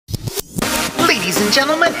ladies and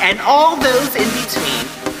gentlemen, and all those in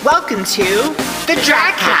between. Welcome to the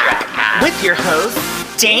Drag Cap with your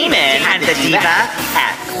hosts, Damon and the Diva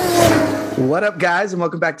X. What up, guys, and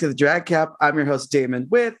welcome back to the Drag Cap. I'm your host, Damon,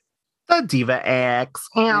 with the Diva X.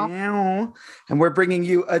 And we're bringing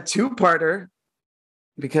you a two-parter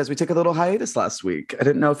because we took a little hiatus last week. I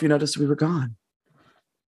didn't know if you noticed we were gone.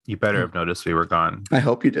 You better have noticed we were gone. I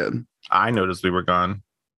hope you did. I noticed we were gone.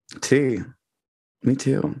 Me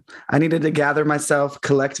too. I needed to gather myself,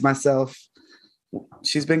 collect myself.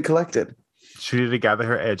 She's been collected. She needed to gather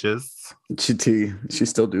her edges. She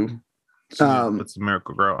still do. Put some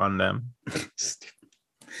Miracle Grow on them.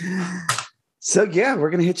 So yeah,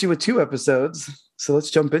 we're gonna hit you with 2 episodes. So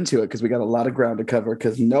let's jump into it because we got a lot of ground to cover.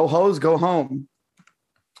 Because no hoes go home.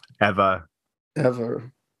 Ever.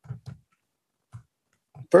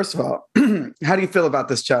 First of all, how do you feel about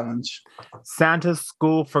this challenge? Santa's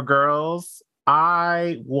School for Girls.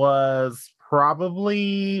 I was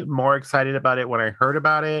probably more excited about it when I heard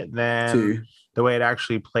about it than the way it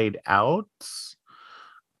actually played out.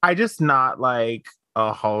 I just not like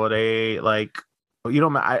a holiday, like, you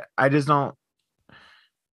know, I just don't,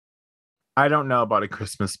 I don't know about a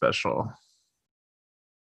Christmas special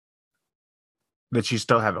that you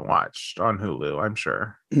still haven't watched on Hulu, I'm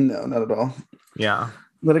sure. No, not at all. Yeah.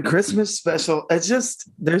 But a Christmas special, it's just,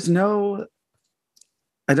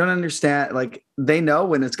 I don't understand. Like, they know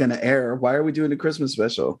when it's going to air. Why are we doing a Christmas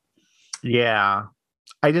special? Yeah.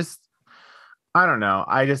 I don't know.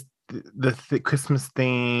 The Christmas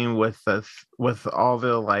theme with all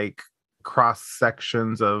the like cross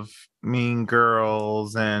sections of Mean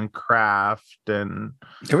Girls and Craft, and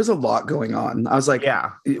there was a lot going on. I was like,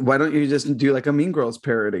 yeah, why don't you just do like a Mean Girls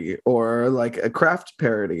parody or like a Craft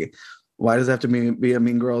parody? Why does it have to be a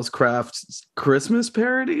Mean Girls Craft Christmas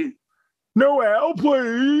parody? Noelle,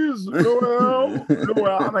 please. Noelle.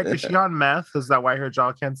 I'm like, is she on meth? Is that why her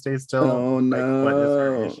jaw can't stay still? Oh, no. Like, what is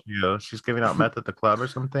her issue? She's giving out meth at the club or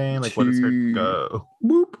something? Like, what is her go?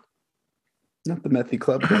 Boop. Not the methy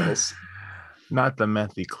club girls. Not the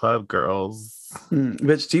methy club girls.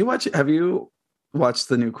 Bitch, have you watched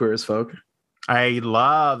the new Queer as Folk? I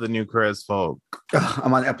love the new Queer as Folk.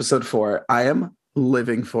 I'm on episode 4. I am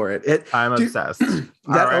living for it. I'm obsessed.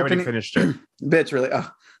 I already finished it. Bitch, really?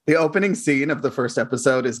 The opening scene of the first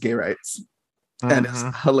episode is gay rights. And it's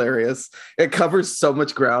hilarious. It covers so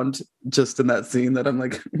much ground just in that scene that I'm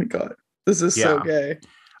like, oh my God, this is so gay.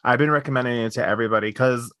 I've been recommending it to everybody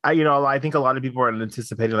because I think a lot of people are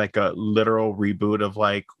anticipating like a literal reboot of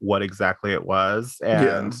like what exactly it was.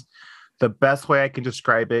 And the best way I can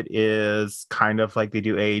describe it is kind of like they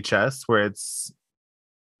do AHS, where it's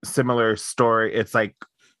similar story. It's like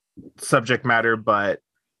subject matter, but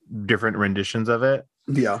different renditions of it.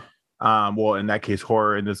 Yeah. Well, in that case,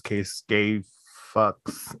 horror. In this case, gay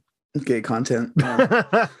fucks. Gay content.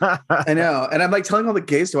 I know. And I'm like telling all the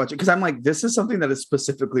gays to watch it because I'm like, this is something that is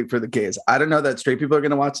specifically for the gays. I don't know that straight people are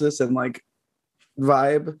going to watch this and like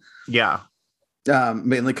vibe. Yeah.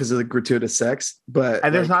 Mainly because of the gratuitous sex.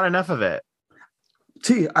 And there's not enough of it.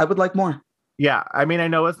 I would like more. Yeah, I mean, I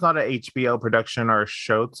know it's not an HBO production or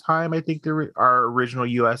Showtime. I think our original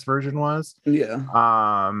US version was. Yeah.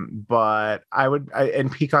 But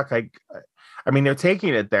and Peacock, I mean, they're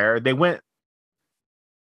taking it there. They went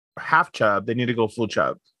half chub. They need to go full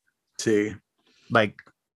chub. Like,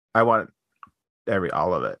 I want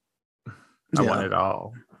all of it. I want it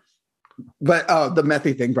all. But the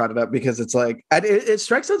methy thing brought it up because it's like it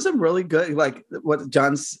strikes on some really good, like what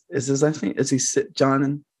John's is his last name? Is he John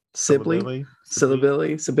and Sibley?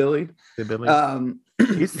 Sibilly.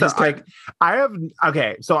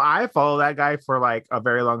 So I follow that guy for like a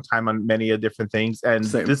very long time on many of different things, and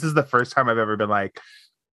this is the first time I've ever been like,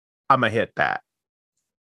 I'm gonna hit that.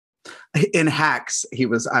 In Hacks,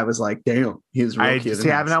 I was like, damn, he was really cute. I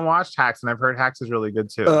haven't watched Hacks, and I've heard Hacks is really good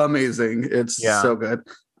too. Amazing. It's so good.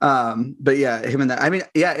 But yeah, him and that. I mean,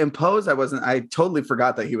 yeah, Impose. I totally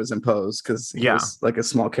forgot that he was Impose because he was like a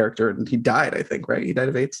small character and he died, I think, right? He died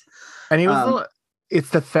of AIDS. And he was it's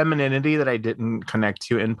the femininity that I didn't connect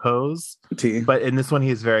to in Pose. But in this one,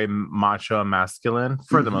 he's very macho and masculine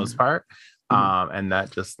for the most part. And that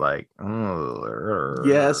just like,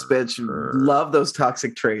 yes, bitch, love those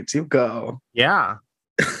toxic traits. You go. Yeah.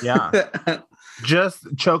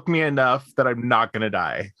 Just choke me enough that I'm not gonna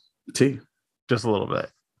die. Just a little bit.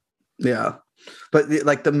 Yeah. But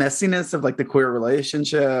like the messiness of like the queer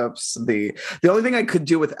relationships, the only thing I could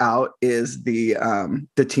do without is the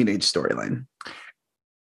teenage storyline.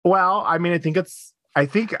 Well, I mean, I think that's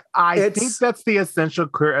the essential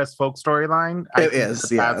Queer as Folk storyline. It is.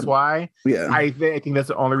 That's why. Yeah. I think that's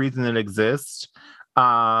the only reason it exists.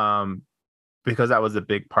 because that was a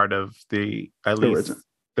big part of the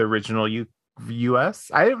original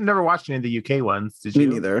US. I've never watched any of the UK ones. Did you?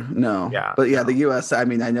 Me neither. No. Yeah. But yeah, the US, I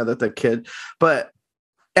mean, I know that the kid, but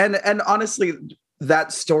and honestly, that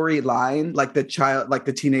storyline, like the child, like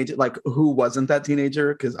the teenager, like who wasn't that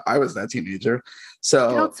teenager? Because I was that teenager.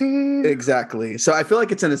 So Guilty. Exactly. So I feel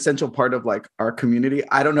like it's an essential part of like our community.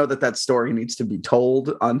 I don't know that story needs to be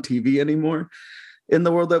told on TV anymore in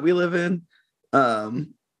the world that we live in.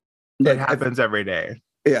 It happens every day.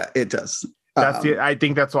 Yeah, it does. I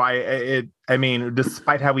think that's why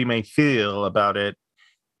despite how we may feel about it,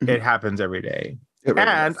 it happens every day. Really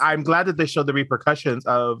and does. I'm glad that they showed the repercussions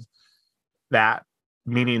of that,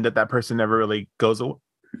 meaning that person never really goes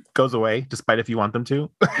away, despite if you want them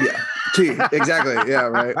to. Yeah, exactly. Yeah,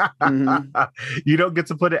 right. Mm-hmm. You don't get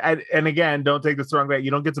to put it, and again, don't take this the wrong way.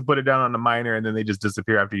 You don't get to put it down on a minor and then they just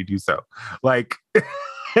disappear after you do so. Like,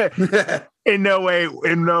 in no way,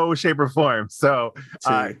 in no shape or form. So,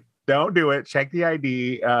 don't do it. Check the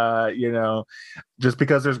ID. Just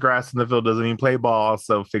because there's grass in the field doesn't mean play ball.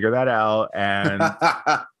 So figure that out and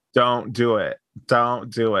don't do it. Don't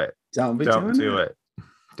do it. Don't do it.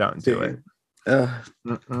 Don't do it.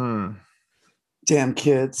 Damn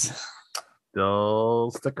kids.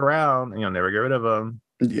 They'll stick around and you'll never get rid of them.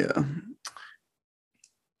 Yeah.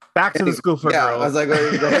 Back to the School for Girls. I was like,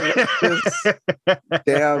 this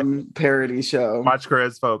damn parody show. Watch Queer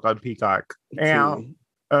as Folk on Peacock. Yeah,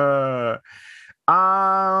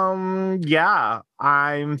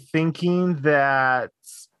 I'm thinking that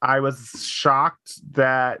I was shocked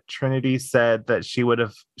that Trinity said that she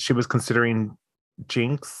was considering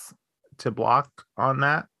Jinx to block on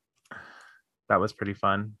that. That was pretty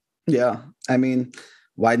fun. Yeah, I mean,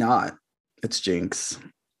 why not? It's Jinx.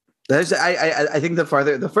 I think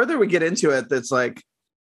the further we get into it, that's like,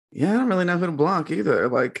 yeah, I don't really know who to block either.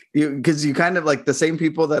 Like because you kind of like the same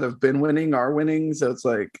people that have been winning are winning, so it's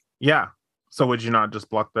like, yeah. So would you not just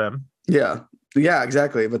block them? Yeah,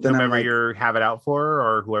 exactly. But then whoever you have it out for,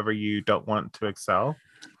 or whoever you don't want to excel.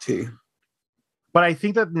 But I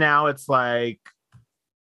think that now it's like,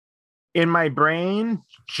 in my brain,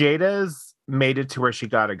 Jada's made it to where she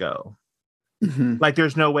gotta go. Mm-hmm. Like,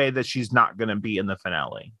 there's no way that she's not gonna be in the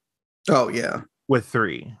finale. Oh yeah, with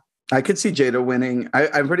 3. I could see Jada winning.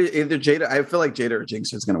 I'm pretty either Jada. I feel like Jada or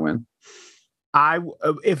Jinx is gonna win.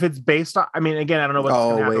 If it's based on, I mean, again, I don't know what's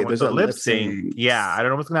going to happen with the lip sync. Yeah, I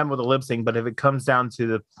don't know what's going to happen with the lip sync, but if it comes down to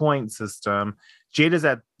the point system, Jada's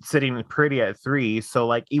sitting pretty at 3. So,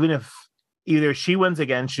 like, even if either she wins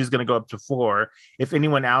again, she's going to go up to 4. If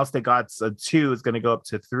anyone else that got a 2 is going to go up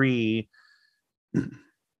to 3,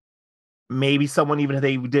 maybe someone, even if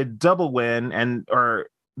they did double win or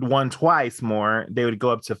won twice more, they would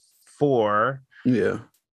go up to 4. Yeah.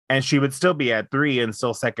 And she would still be at 3 and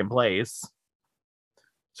still second place.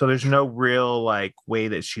 So there's no real like way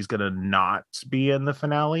that she's gonna not be in the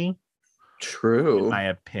finale. True, in my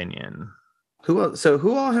opinion. Who else? So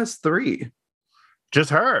who all has 3? Just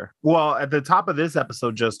her. Well, at the top of this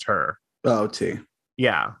episode, just her. Oh, T.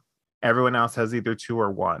 Yeah. Everyone else has either 2 or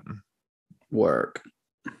 1. Work.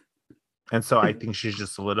 And so I think she's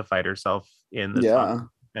just solidified herself in the top.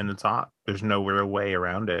 In the top. There's no real way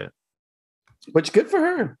around it. Which good for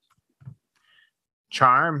her.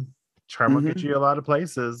 Charm will get you a lot of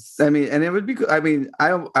places. I mean, and it would be good. I mean,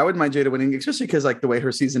 I wouldn't mind Jada winning, especially because like the way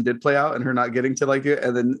her season did play out and her not getting to like it,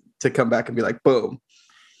 and then to come back and be like, boom.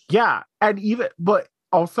 Yeah. But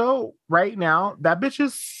also right now, that bitch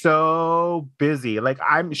is so busy. Like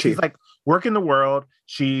she's like working the world.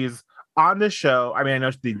 She's on the show. I mean, I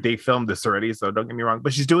know they filmed this already, so don't get me wrong,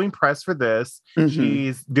 but she's doing press for this. Mm-hmm.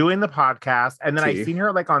 She's doing the podcast. And then I seen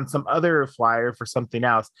her like on some other flyer for something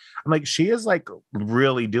else. I'm like, she is like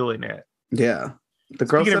really doing it. Yeah. The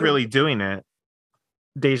girl Speaking of really doing it,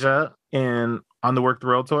 Deja on the Work the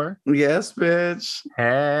World tour. Yes, bitch.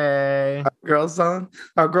 Hey.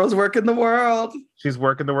 Our girl's working the world. She's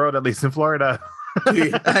working the world, at least in Florida.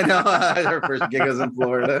 I know. Her first gig was in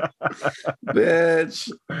Florida.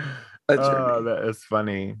 Bitch. Oh, that is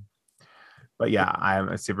funny. But yeah,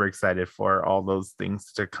 I'm super excited for all those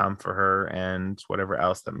things to come for her and whatever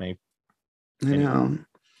else that may.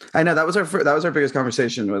 I know that was our biggest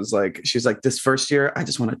conversation. Was like, she's like, this first year, I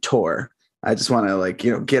just want to tour. I just want to like,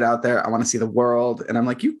 get out there. I want to see the world. And I'm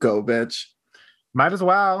like, you go, bitch. Might as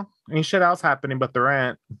well. Ain't shit else happening but the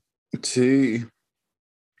rent. Gee.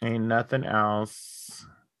 Ain't nothing else.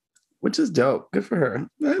 Which is dope. Good for her.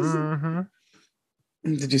 Mm-hmm.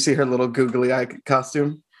 Did you see her little googly eye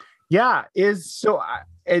costume? Yeah,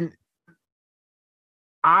 and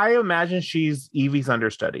I imagine she's Evie's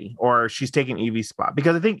understudy, or she's taking Evie's spot,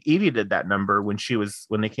 because I think Evie did that number when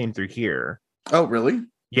they came through here. Oh, really?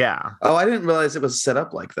 Yeah. Oh, I didn't realize it was set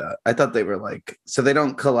up like that. I thought they were like, so they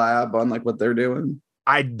don't collab on like what they're doing.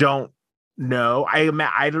 I don't know. I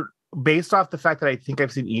don't, based off the fact that I think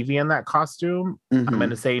I've seen Evie in that costume, I'm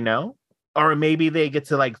gonna say no. Or maybe they get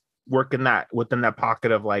to like work in that within that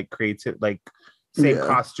pocket of like creative, like same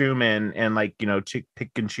costume and like, you know,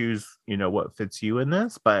 pick and choose, you know, what fits you in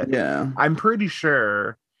this. But I'm pretty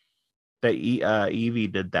sure that Evie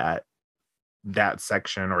did that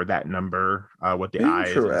section or that number with the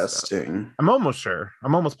eyes. Interesting. I'm almost sure.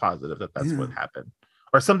 I'm almost positive that that's what happened.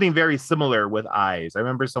 Or something very similar with eyes. I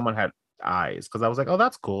remember someone had eyes because I was like, oh,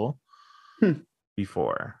 that's cool.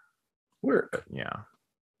 Before. Work. Yeah.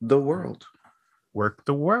 The world. Work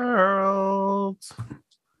the world.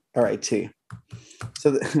 All right, T.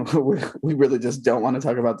 So we really just don't want to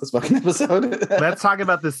talk about this fucking episode. Let's talk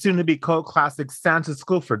about the soon-to-be cult classic Santa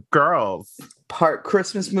School for Girls. Part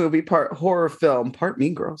Christmas movie, part horror film, part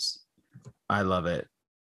Mean Girls. I love it.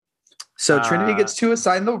 So Trinity gets to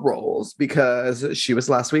assign the roles because she was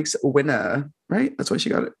last week's winner, right? That's why she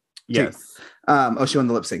got it. Yes. She won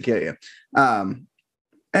the lip sync. Yeah.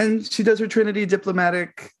 And she does her Trinity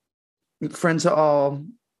diplomatic, friend to all.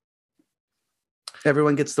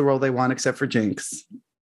 Everyone gets the role they want except for Jinx.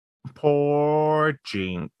 Poor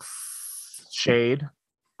Jinx. Shade.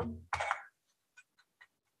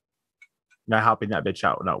 Not helping that bitch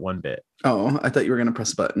out, not one bit. Oh, I thought you were going to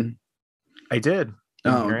press a button. I did.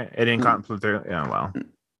 Hear it. It didn't come through. Yeah, well.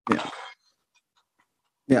 Yeah.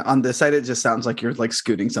 Yeah, on this side, it just sounds like you're like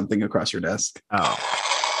scooting something across your desk.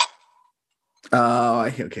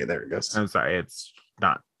 Oh, okay, there it goes. I'm sorry. It's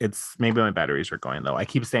not. It's maybe my batteries are going low. I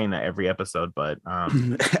keep saying that every episode, but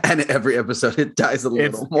and every episode it dies a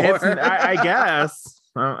little more. I guess.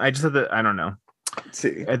 I just had I don't know. Let's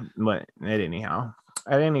see. Anyhow.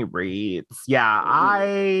 At any rate, yeah,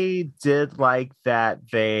 I did like that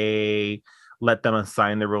they let them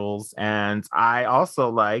assign the rules, and I also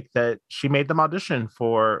like that she made them audition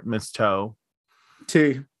for Miss Toe.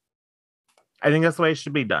 T. I think that's the way it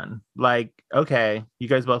should be done. Like, okay, you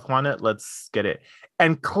guys both want it, let's get it.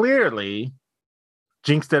 And clearly,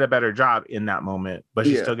 Jinx did a better job in that moment, but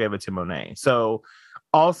she still gave it to Monet. So,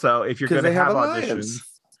 also, if you're going to have auditions,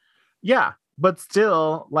 but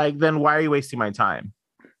still, like, then why are you wasting my time?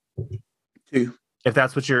 T. If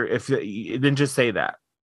that's what then just say that.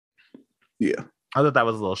 Yeah. I thought that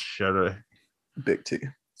was a little shitty. Big T.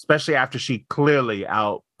 Especially after she clearly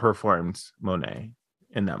outperformed Monet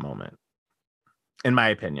in that moment. In my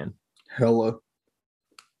opinion. Hello.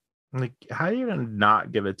 Like, how do you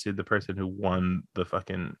not give it to the person who won the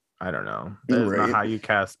fucking, I don't know. That's not how you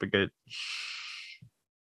cast spaghetti.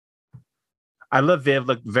 I love Viv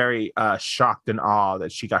looked very shocked and awe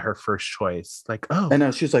that she got her first choice. Like, oh. I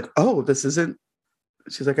know. She's like, oh, this isn't.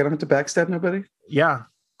 She's like, I don't have to backstab nobody. Yeah.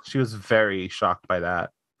 She was very shocked by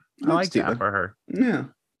that. I like that for her. Yeah.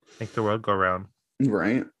 Make the world go round.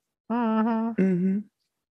 Right. Oh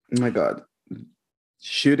my God.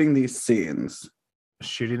 Shooting the scenes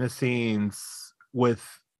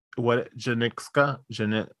with what Janitska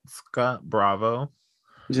Bravo,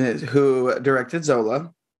 who directed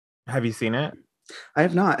Zola. Have you seen it? I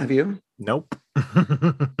have not. Have you? Nope.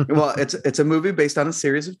 Well, it's a movie based on a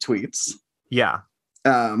series of tweets. Yeah.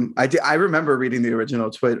 I remember reading the original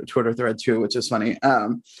Twitter thread too, which is funny.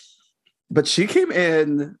 But she came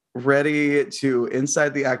in ready to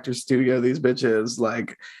inside the actor's studio. These bitches,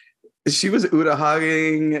 like, she was Uda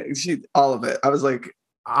hogging. All of it. I was like,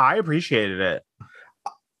 I appreciated it.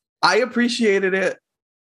 I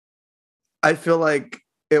feel like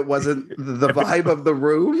it wasn't the vibe of the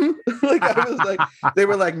room. Like, I was like, they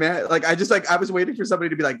were like, man, like, I was waiting for somebody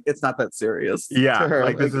to be like, it's not that serious. Yeah. To her.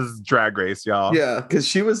 Like, this is Drag Race, y'all. Yeah. Cause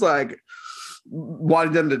she was like,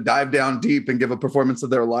 wanting them to dive down deep and give a performance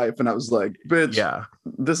of their life. And I was like, bitch,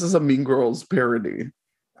 this is a Mean Girls parody.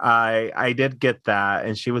 I did get that.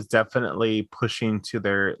 And she was definitely pushing to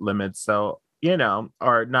their limits. So, you know,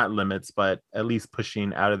 or not limits, but at least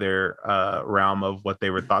pushing out of their realm of what they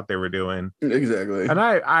thought they were doing. Exactly. And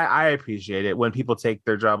I appreciate it when people take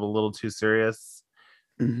their job a little too serious.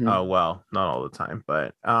 Oh, well, not all the time,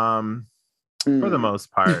 but for the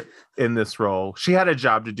most part in this role, she had a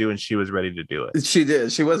job to do and she was ready to do it. She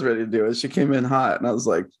did. She was ready to do it. She came in hot and I was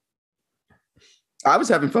like, I was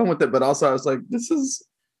having fun with it, but also I was like, this is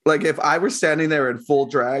like, if I were standing there in full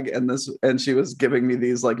drag and she was giving me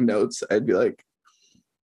these like notes, I'd be like,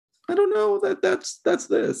 I don't know that's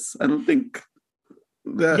this. I don't think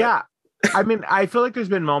that. Yeah. I mean, I feel like there's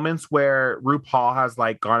been moments where RuPaul has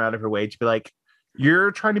like gone out of her way to be like,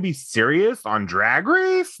 you're trying to be serious on Drag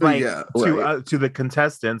Race, like to the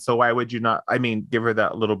contestants. So why would you not? I mean, give her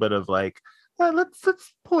that little bit of like,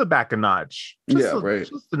 let's pull it back a notch. Right.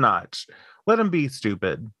 Just a notch. Let him be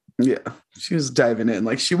stupid. Yeah, she was diving in.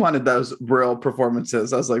 Like, she wanted those real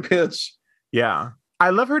performances. I was like, bitch. Yeah. I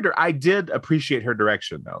love her. I did appreciate her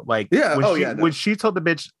direction, though. Like, yeah. When she told the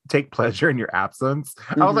bitch, take pleasure in your absence,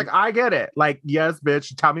 I was like, I get it. Like, yes,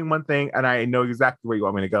 bitch, tell me one thing, and I know exactly where you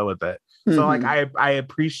want me to go with it. So, like, I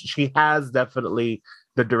appreciate, she has definitely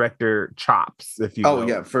the director chops, if you will. Oh,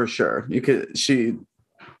 yeah, for sure.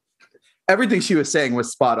 Everything she was saying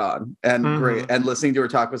was spot on and great. And listening to her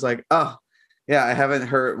talk was like, oh, yeah, I haven't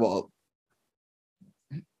heard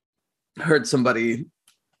somebody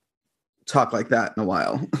talk like that in a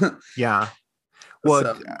while. Yeah.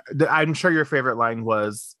 Well, I'm sure your favorite line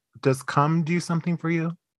was, does cum do something for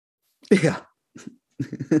you? Yeah.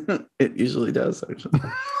 It usually does, actually.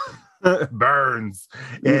 It burns.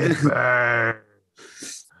 It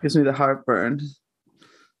burns. Gives me the heartburn.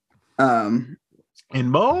 In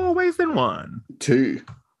more ways than one. 2.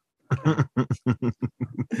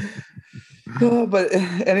 Oh, but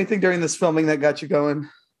anything during this filming that got you going?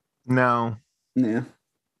 No. Yeah.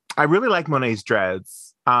 I really like Monet's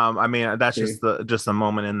dreads. I mean, that's just a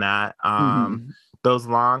moment in that. Those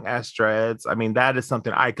long ass dreads. I mean, that is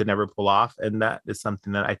something I could never pull off, and that is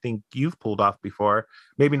something that I think you've pulled off before.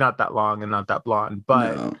 Maybe not that long and not that blonde,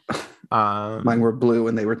 but no. Mine were blue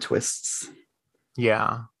and they were twists.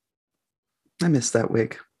 Yeah, I missed that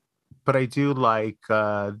wig. But I do like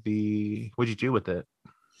what'd you do with it?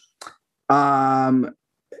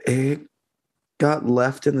 It got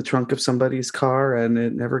left in the trunk of somebody's car and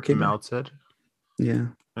it never came melted. Back. Yeah.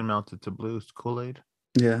 It melted to blue Kool-Aid.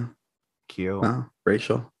 Yeah. Cute. Wow.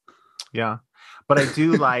 Racial. Yeah. But I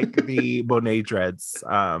do like the Monet dreads.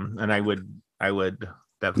 And I would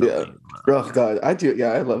definitely. Yeah. Oh God. I do.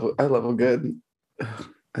 Yeah. I love them good.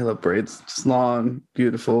 I love braids. Just long,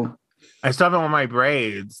 beautiful. I still haven't worn my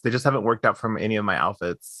braids. They just haven't worked out from any of my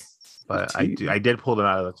outfits. But I did pull them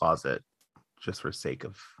out of the closet just for sake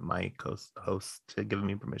of my host to give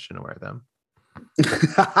me permission to wear them.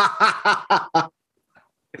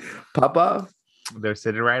 Papa. They're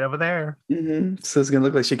sitting right over there. So it's gonna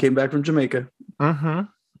look like she came back from Jamaica.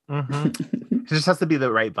 It just has to be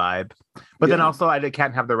the right vibe. But then also it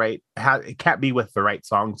can't have it can't be with the right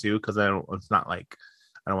song too, because then it's not like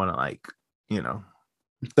I don't want to like,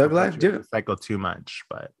 Thug Life, do it. Cycle too much,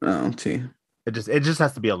 but it just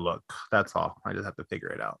has to be a look. That's all. I just have to figure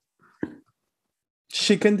it out.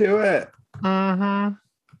 She can do it. All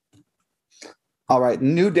right,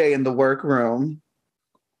 new day in the workroom.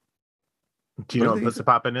 Do you know what pussy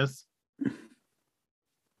popping is? Do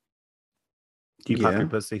you pop your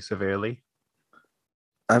pussy severely?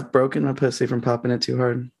 I've broken my pussy from popping it too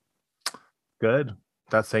hard. Good.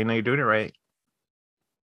 That's saying that you're doing it right.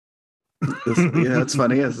 It's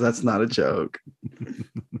funny is that's not a joke.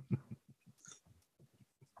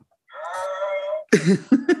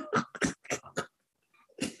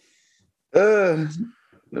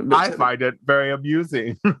 I find it very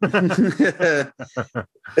amusing.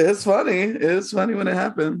 It's funny. It's funny when it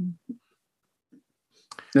happened.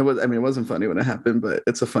 It wasn't funny when it happened, but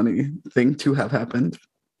it's a funny thing to have happened.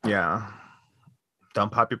 Yeah.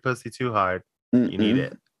 Don't pop your pussy too hard. You need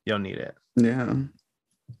it. You'll need it. Yeah.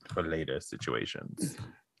 For later situations.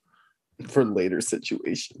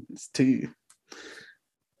 Too.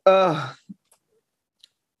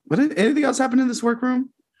 Anything else happened in this workroom?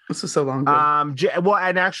 This is so long ago. Well,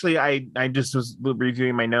 and actually, I just was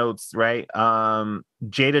reviewing my notes, right?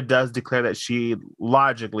 Jada does declare that she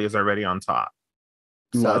logically is already on top.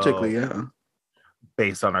 Logically, yeah.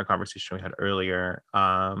 Based on our conversation we had earlier,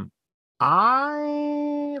 I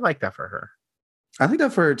like that for her. I think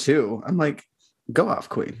that for her too. I'm like, go off,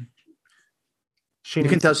 queen. You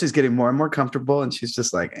can tell she's getting more and more comfortable, and she's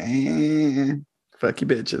just like, fuck you,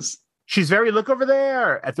 bitches. She's very look over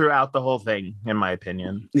there throughout the whole thing, in my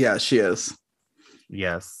opinion. Yeah, she is.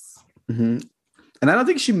 Yes. And I don't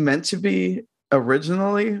think she meant to be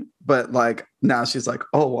originally, but like now she's like,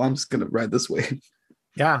 oh, well, I'm just gonna ride this wave.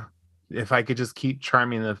 Yeah. If I could just keep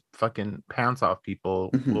charming the fucking pants off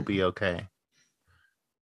people, we'll be okay.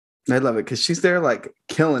 I love it because she's there like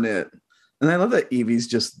killing it. And I love that Evie's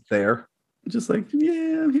just there. Just like,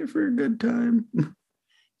 yeah, I'm here for a good time.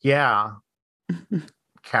 Yeah.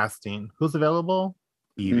 Casting. Who's available?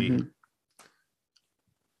 Evie.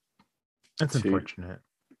 That's unfortunate.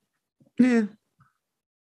 Yeah.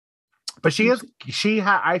 But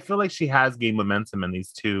I feel like she has gained momentum in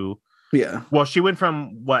these two. Yeah. Well, she went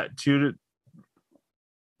from 0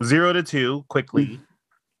 to 2 quickly.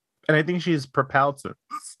 And I think she's propelled to.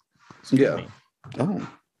 Excuse me. Oh.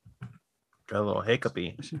 Got a little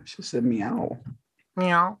hiccupy. She said meow.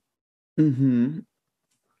 Meow. And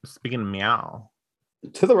Speaking of meow.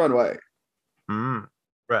 To the runway.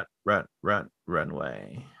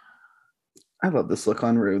 Runway. I love this look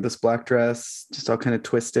on Rue. This black dress, just all kind of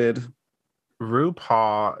twisted.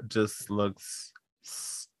 RuPaul just looks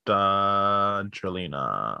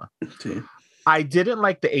stuntrelina. I didn't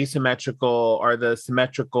like the asymmetrical or the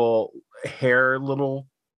symmetrical hair little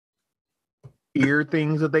ear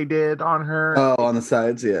things that they did on her. Oh, on the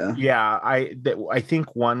sides, yeah. Yeah, I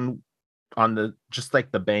think one on the just like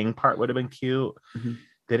the bang part would have been cute. Mm-hmm.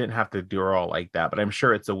 They didn't have to do her all like that, but I'm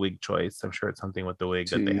sure it's a wig choice. I'm sure it's something with the wig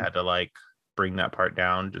that they had to like bring that part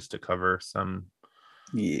down just to cover some,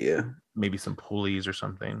 maybe some pulleys or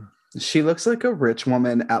something. She looks like a rich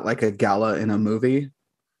woman at like a gala in a movie.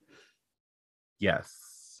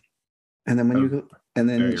 Yes. And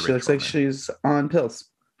then she looks like she's on pills.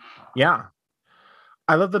 Yeah.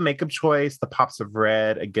 I love the makeup choice, the pops of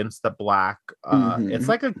red against the black. It's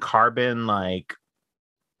like a carbon, like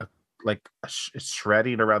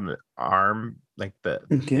shredding around the arm, like the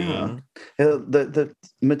thing. The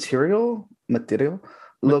material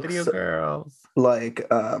looks girls. like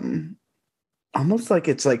almost like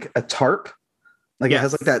it's like a tarp. Like it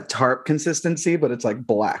has like that tarp consistency, but it's like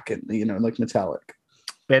black and like metallic.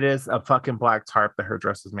 It is a fucking black tarp that her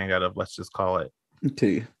dress is made out of. Let's just call it.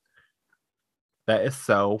 That is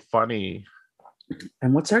so funny.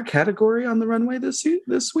 And what's our category on the runway this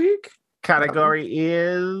week? Category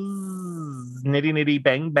is nitty nitty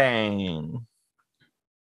bang bang.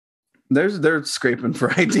 They're scraping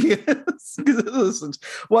for ideas. This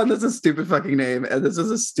is a stupid fucking name, and this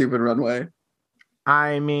is a stupid runway.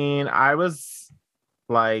 I mean, I was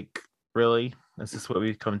like, really? Is this what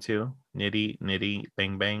we've come to? Nitty nitty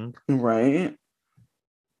bang bang. Right.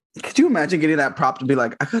 Could you imagine getting that prop to be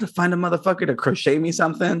like, I gotta find a motherfucker to crochet me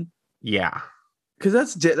something? Yeah.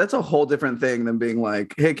 Because that's a whole different thing than being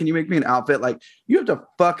like, hey, can you make me an outfit? Like, you have to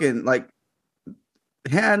fucking like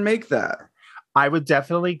hand make that. I would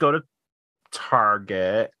definitely go to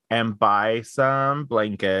Target and buy some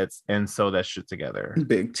blankets and sew that shit together.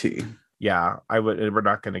 Big T. Yeah, I would. We're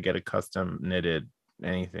not going to get a custom knitted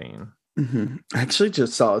anything. I actually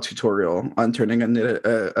just saw a tutorial on turning a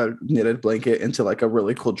knitted blanket into like a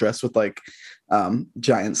really cool dress with like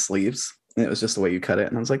giant sleeves. And it was just the way you cut it.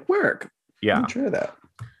 And I was like, work. Yeah. I'm sure of that.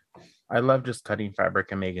 I love just cutting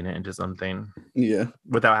fabric and making it into something. Yeah.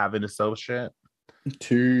 Without having to sew shit.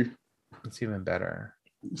 It's even better.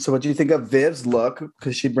 So what do you think of Viv's look?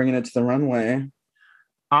 Because she's bringing it to the runway.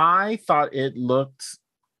 I thought it looked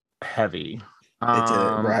heavy. It did,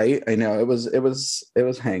 right? I know. It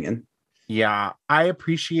was hanging. Yeah. I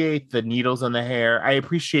appreciate the needles in the hair. I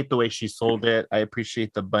appreciate the way she sold it. I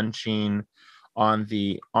appreciate the bunching on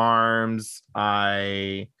the arms.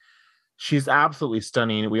 She's absolutely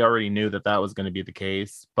stunning. We already knew that was going to be the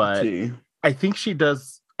case, but I think she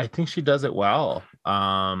does it well.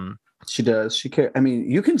 She does. I mean,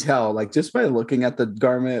 you can tell like just by looking at the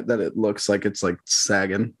garment that it looks like it's like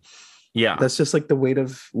sagging. Yeah. That's just like the weight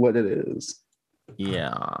of what it is.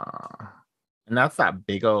 Yeah. And that's that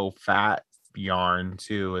big old fat yarn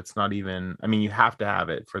too. It's not even, I mean, you have to have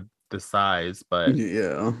it for the size, but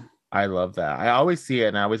yeah, I love that. I always see it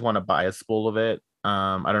and I always want to buy a spool of it.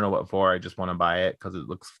 I don't know what for. I just want to buy it because it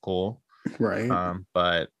looks cool. Right.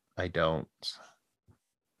 But I don't.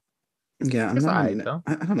 Yeah, I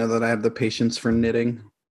don't know that I have the patience for knitting.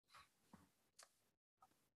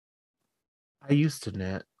 I used to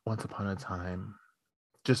knit once upon a time,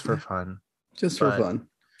 just for fun. For fun.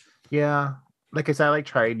 Yeah, like I said, I like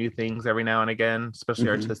trying new things every now and again, especially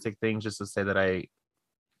artistic things, just to say that I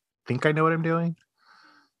think I know what I'm doing.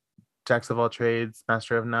 Jacks of all trades,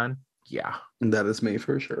 master of none. Yeah, that is me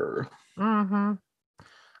for sure.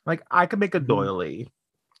 Like I could make a doily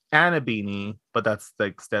and a beanie, but that's the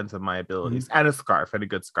extent of my abilities. And a scarf, and a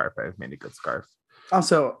good scarf. I've made a good scarf.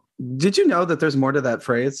 Also, did you know that there's more to that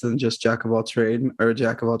phrase than just jack of all trade or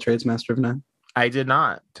jack of all trades, master of none? I did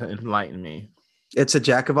not. To enlighten me. It's a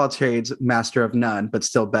jack of all trades, master of none, but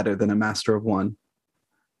still better than a master of one.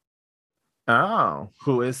 Oh,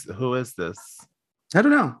 who is this? I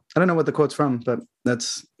don't know. I don't know what the quote's from, but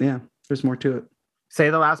there's more to it. Say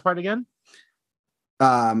the last part again.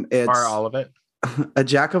 It's or all of it. A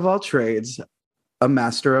jack of all trades, a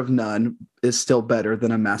master of none is still better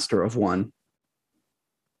than a master of one.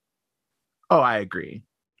 Oh, I agree.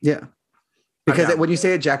 Yeah. Because when you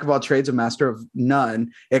say a jack of all trades, a master of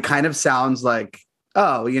none, it kind of sounds like,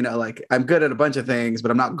 oh, like I'm good at a bunch of things, but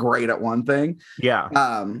I'm not great at one thing. Yeah.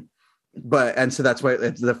 And so that's why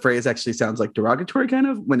the phrase actually sounds like derogatory kind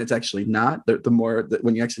of when it's actually not. The more that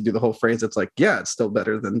when you actually do the whole phrase, it's like, yeah, it's still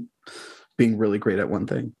better than being really great at one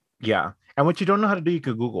thing. Yeah. And what you don't know how to do, you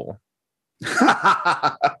could Google.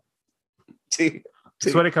 That's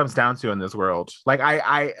what it comes down to in this world. Like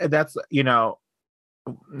I that's, you know,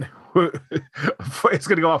 it's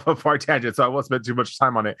gonna go off a far tangent, so I won't spend too much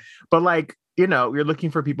time on it. But like, you know, you're looking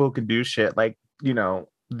for people who can do shit, like, you know,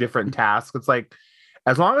 different tasks. It's like,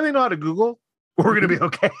 as long as they know how to Google, we're gonna be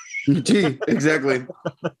okay. Gee, exactly.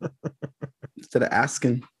 Instead of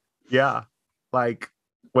asking. Yeah. Like,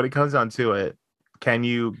 when it comes down to it, can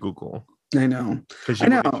you Google? I know. Because you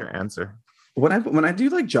will get your answer. When I do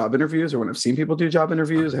like job interviews, or when I've seen people do job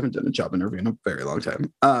interviews, I haven't done a job interview in a very long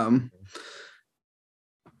time.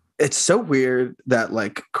 It's so weird that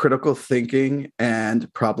like critical thinking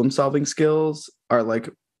and problem solving skills are like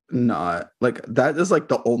not like, that is like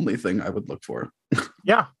the only thing I would look for.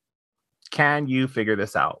 Yeah. Can you figure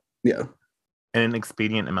this out? Yeah. In an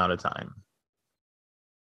expedient amount of time?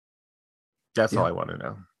 That's all I want to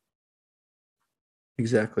know.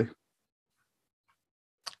 Exactly.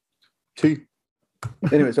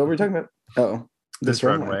 Anyways, what were we talking about? Oh, this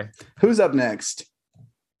runway. Who's up next?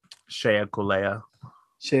 Shea Coulee.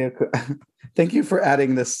 Thank you for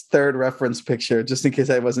adding this third reference picture, just in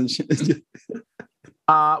case I wasn't.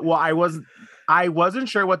 Well, I wasn't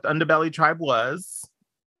sure what the Underbelly tribe was.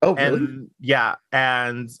 Oh, really? And yeah,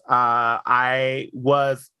 and I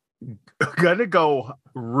was gonna go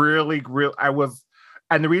really.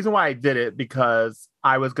 And the reason why I did it, because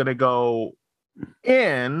I was gonna go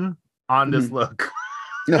in on this look.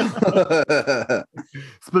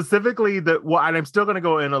 Specifically and I'm still gonna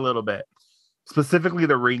go in a little bit. Specifically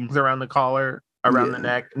the rings around the collar, around the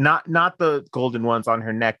neck. Not the golden ones on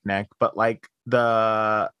her neck, but like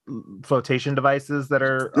the flotation devices that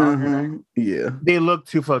are on her neck. Yeah. They look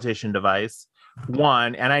to flotation device.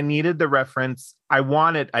 One, and I needed the reference. I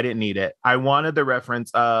didn't need it. I wanted the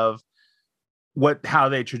reference of how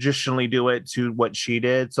they traditionally do it to what she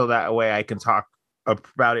did, so that way I can talk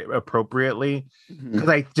about it appropriately, because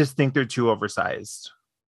I just think they're too oversized.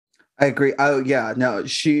 I agree. Oh yeah, no,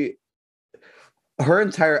 her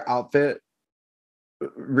entire outfit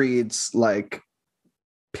reads like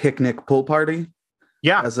picnic pool party,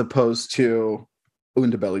 as opposed to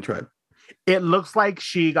Underbelly tribe. It looks like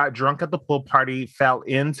she got drunk at the pool party, fell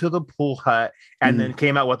into the pool hut, and then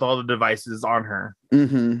came out with all the devices on her.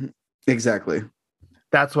 Exactly.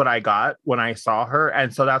 That's what I got when I saw her.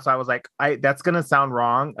 And so that's why I was like, that's going to sound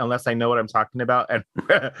wrong unless I know what I'm talking about and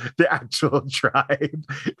the actual tribe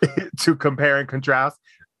to compare and contrast.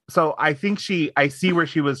 So I think I see where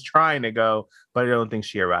she was trying to go, but I don't think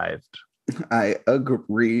she arrived. I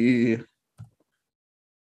agree.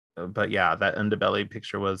 But yeah, that Underbelly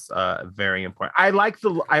picture was very important. I like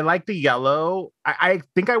the yellow. I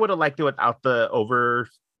think I would have liked it without the overthrow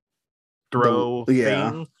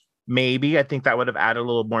thing. Maybe I think that would have added a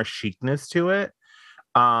little more chicness to it.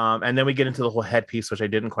 And then we get into the whole headpiece, which I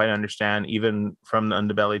didn't quite understand, even from the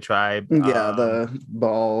Underbelly tribe. Yeah, the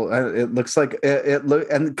ball. It looks like it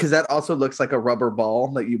and because that also looks like a rubber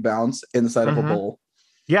ball that you bounce inside of a bowl.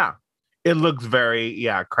 Yeah, it looks very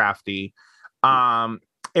crafty.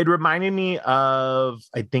 It reminded me of,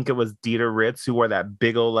 I think it was Dieter Ritz, who wore that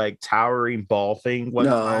big old like towering ball thing. Was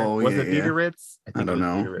it Dieter Ritz? I don't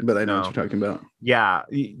know, but I know what you're talking about. Yeah,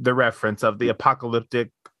 the reference of the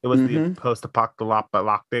apocalyptic. It was the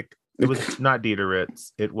post-apocalyptic. It was not Dieter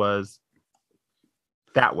Ritz. It was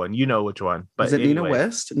that one. You know which one. But is it Nina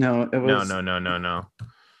West? No, it was... No.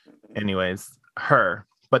 Anyways, her.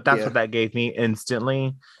 But that's what that gave me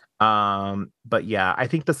instantly. But yeah, I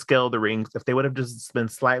think the scale of the rings, if they would have just been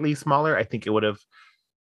slightly smaller, I think it would have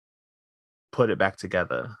put it back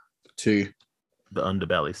together to the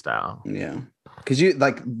Underbelly style. Yeah, because you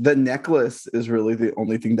like the necklace is really the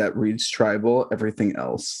only thing that reads tribal. Everything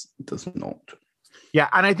else does not. Yeah,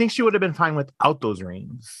 and I think she would have been fine without those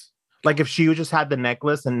rings. Like if she just had the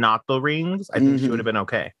necklace and not the rings, I think she would have been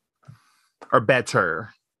okay, or better,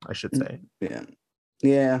 I should say.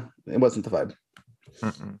 Yeah, it wasn't the vibe.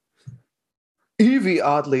 Evie,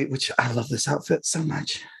 oddly, which I love this outfit so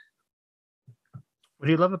much. What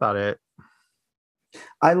do you love about it?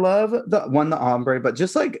 I love the ombre, but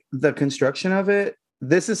just like the construction of it,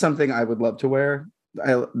 this is something I would love to wear.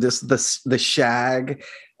 The shag,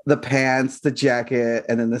 the pants, the jacket,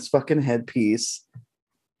 and then this fucking headpiece.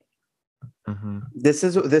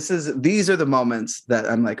 These are the moments that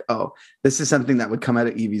I'm like, oh, this is something that would come out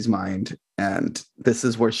of Evie's mind, and this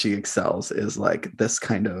is where she excels, is like this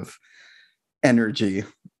kind of energy.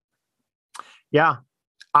 Yeah,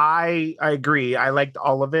 I agree. I liked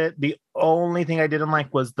all of it. The only thing I didn't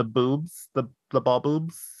like was the boobs, the ball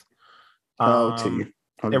boobs.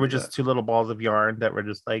 There were just two little balls of yarn that were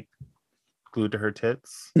just like glued to her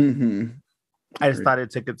tits. I just thought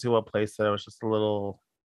it took it to a place that was just a little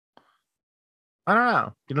I don't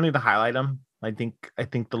know. You don't need to highlight them. I think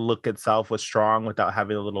the look itself was strong without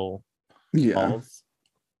having the little balls.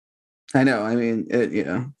 I know. I mean,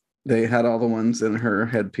 they had all the ones in her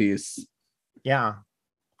headpiece. Yeah.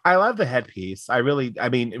 I love the headpiece.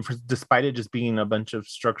 Despite it just being a bunch of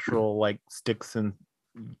structural like sticks and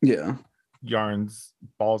yarns,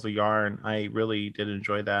 balls of yarn, I really did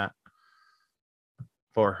enjoy that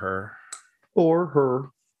for her.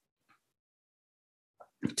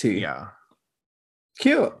 Yeah.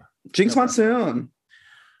 Cute. Jinx Monsoon.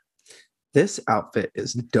 This outfit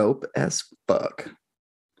is dope as fuck.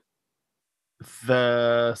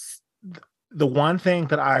 The one thing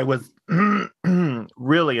that I was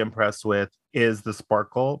really impressed with is the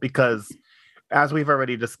sparkle, because as we've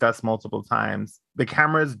already discussed multiple times, the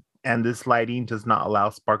cameras and this lighting does not allow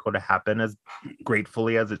sparkle to happen as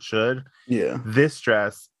gratefully as it should. Yeah. This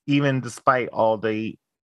dress, even despite all the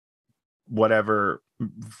whatever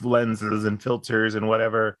lenses and filters and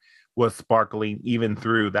whatever, was sparkling even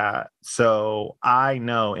through that. So I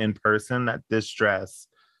know in person that this dress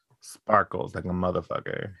sparkles like a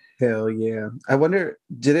motherfucker. Hell yeah. I wonder,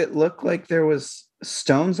 did it look like there was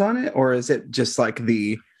stones on it, or is it just like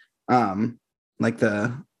the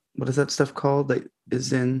what is that stuff called that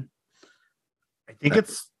is in? I think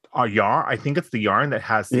it's a yarn. I think it's the yarn that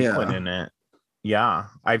has sequin in it. Yeah,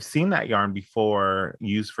 I've seen that yarn before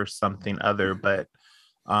used for something other, but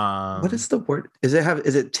what is the word? Is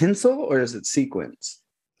it tinsel or is it sequins?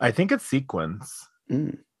 I think it's sequins.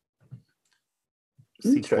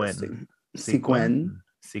 Interesting. Sequins.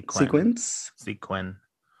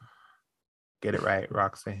 Get it right,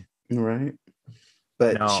 Roxy. Right.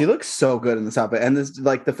 But she looks so good in this outfit, and this,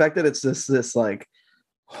 like, the fact that it's this like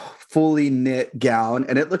fully knit gown,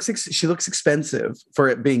 and she looks expensive for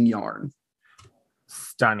it being yarn.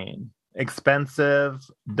 Stunning, expensive,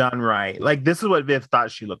 done right. Like, this is what Viv thought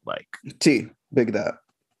she looked like. Big that.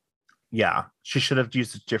 Yeah, she should have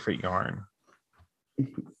used a different yarn.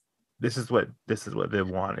 This is what Viv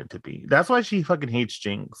wanted to be. That's why she fucking hates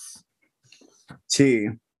Jinx.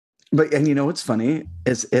 But you know what's funny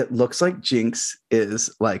is it looks like Jinx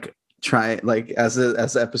is like as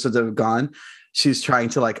the episodes have gone, she's trying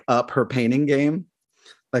to like up her painting game.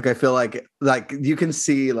 Like, I feel like you can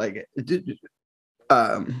see like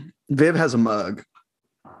Viv has a mug,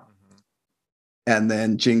 and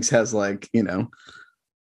then Jinx has like,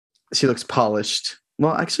 she looks polished.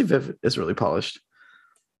 Well, actually Viv is really polished.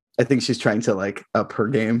 I think she's trying to like up her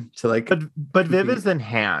game to like. But Viv is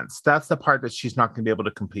enhanced. That's the part that she's not going to be able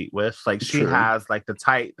to compete with. Like, she has like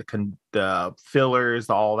the fillers,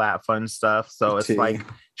 all that fun stuff. So it's like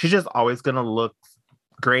she's just always going to look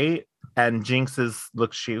great. And Jinx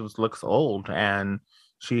looks old, and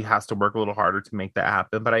she has to work a little harder to make that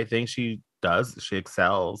happen. But I think she does. She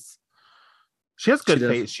excels. She has good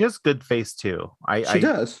face. She has good face too. She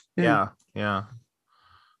does. Yeah.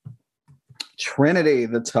 Trinity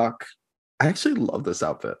the Tuck. I actually love this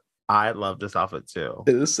outfit. I love this outfit too.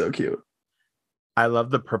 It is so cute. I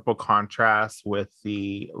love the purple contrast with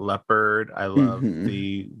the leopard. I love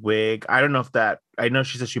the wig. I don't know I know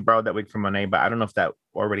she said she borrowed that wig from Monet, but I don't know if that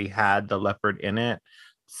already had the leopard in it.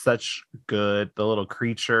 Such good. The little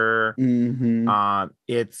creature.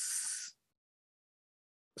 It's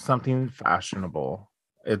something fashionable.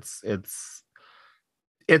 It's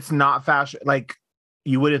not fashion. Like,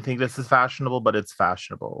 you wouldn't think this is fashionable, but it's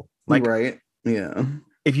fashionable. Like, right? Yeah.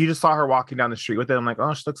 If you just saw her walking down the street with it, I'm like,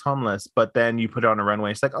 oh, she looks homeless. But then you put it on a runway,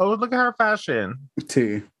 it's like, oh, look at her fashion.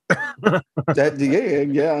 Yeah. Because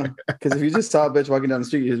if you just saw a bitch walking down the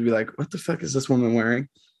street, you'd be like, what the fuck is this woman wearing?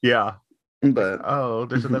 Yeah. But oh,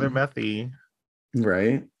 there's another Methy.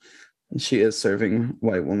 Right. She is serving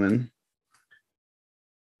white woman.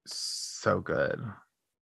 So good.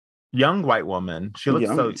 Young white woman. She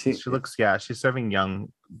looks she's serving young.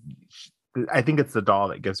 I think it's the doll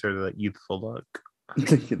that gives her the youthful look.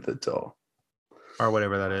 The doll. Or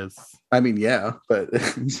whatever that is. I mean, yeah, but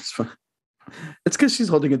it's because she's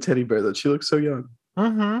holding a teddy bear that she looks so young.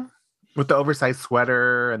 With the oversized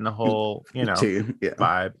sweater and the whole,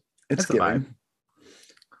 vibe. It's a vibe.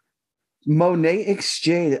 Monet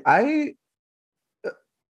Exchange.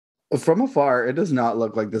 From afar, it does not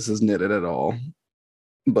look like this is knitted at all.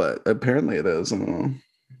 But apparently it is. I don't know.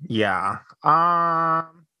 Yeah. I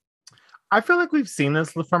feel like we've seen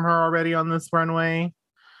this from her already on this runway.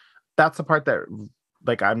 That's the part that,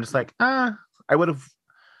 like, I'm just like, I would have.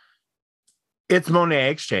 It's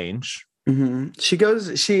Monet Exchange.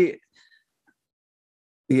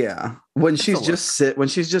 Yeah. When she's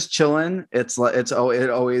just chilling, it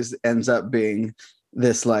always ends up being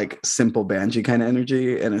this like simple Banshee kind of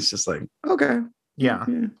energy, and it's just like, okay. Yeah.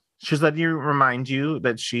 She's letting you remind you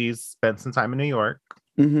that she's spent some time in New York.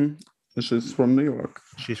 Mm-hmm. She's from New York.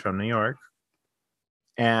 She's from New York.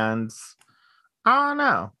 And I don't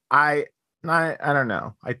know. I don't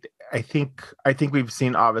know. I think we've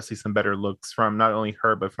seen obviously some better looks from not only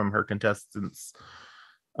her but from her contestants,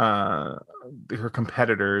 her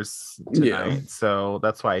competitors tonight. Yeah. So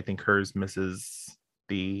that's why I think hers misses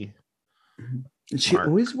the she mark.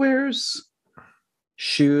 Always wears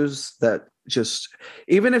shoes that just,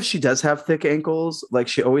 even if she does have thick ankles, like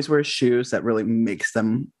she always wears shoes that really makes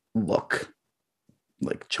them look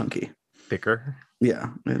like chunky, thicker. Yeah,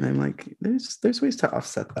 and I'm like, there's ways to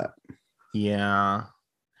offset that. Yeah.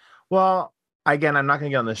 Well, again, I'm not gonna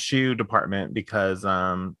get on the shoe department because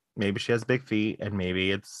maybe she has big feet and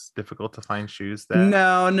maybe it's difficult to find shoes that.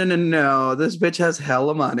 No. This bitch has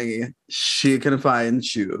hella money. She can find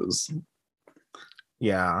shoes.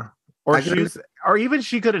 Yeah. Or shoes, or even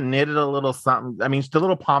she could have knitted a little something. I mean, the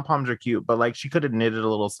little pom-poms are cute, but like she could have knitted a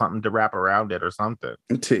little something to wrap around it or something.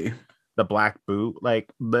 The black boot,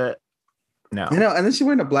 like, but no. I know, and then she's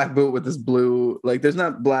wearing a black boot with this blue, like there's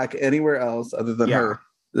not black anywhere else other than her.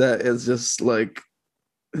 That is just like,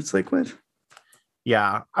 it's like, what?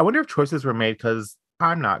 Yeah. I wonder if choices were made because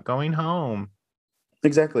I'm not going home.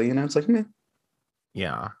 Exactly. You know, it's like, meh.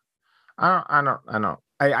 Yeah.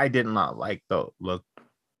 I did not like the look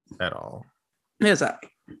at all. Yes,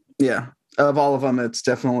 yeah. Of all of them, it's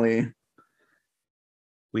definitely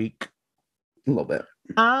weak. A little bit.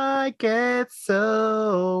 I get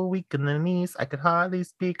so weak in the knees, I could hardly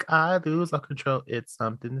speak. I lose all control. It's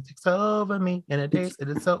something that takes over me in a daze. It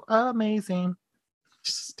is so amazing.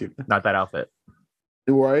 Stupid. Not that outfit.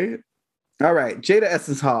 Right? All right. Jada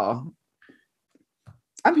Essence Hall.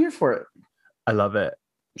 I'm here for it. I love it.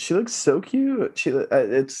 She looks so cute.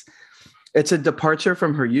 It's a departure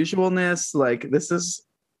from her usualness. Like,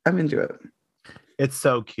 I'm into it. It's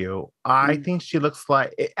so cute. I think she looks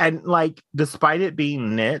like, and like, despite it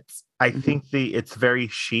being knit, I think it's very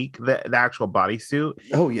chic. The actual bodysuit.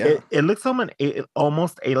 Oh yeah, it looks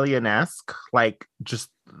almost alien-esque. Like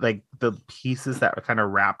just like the pieces that kind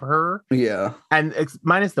of wrap her. Yeah, and it's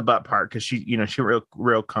minus the butt part because she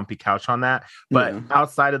real comfy couch on that. But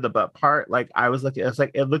outside of the butt part, like I was looking, it's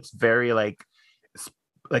like it looks very like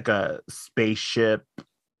a spaceship,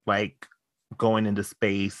 like going into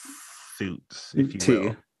space. Suits, if you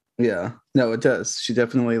will. Yeah, no, it does. She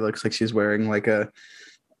definitely looks like she's wearing like a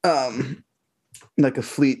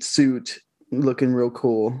fleet suit, looking real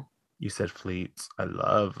cool. You said fleet.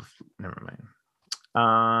 Never mind.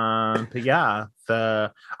 But yeah,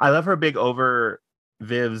 I love her big over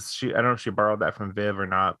Viv's. I don't know if she borrowed that from Viv or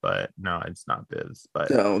not, but no, it's not Viv's.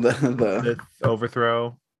 But no, the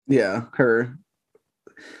overthrow. Yeah, her.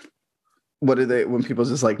 What do they, when people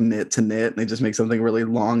just like knit to knit and they just make something really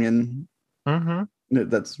long and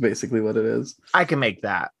that's basically what it is. I can make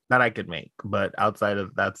that I could make, but outside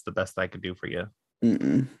of that's the best I could do for you.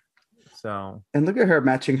 So, and look at her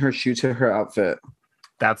matching her shoe to her outfit.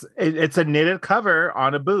 It's a knitted cover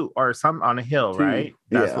on a boot or some on a heel, right?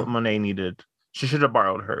 That's what Monet needed. She should have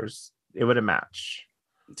borrowed hers. It would have matched.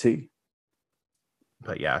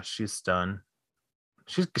 But yeah, she's done.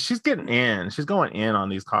 She's getting in. She's going in on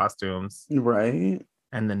these costumes. Right.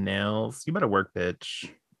 And the nails. You better work, bitch.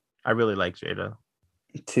 I really like Jada.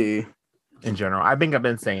 In general. I think I've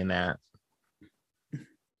been saying that.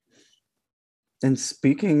 And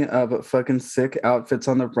speaking of fucking sick outfits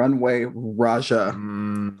on the runway, Raja.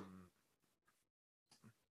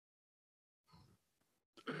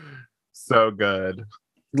 So good.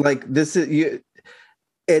 Like this is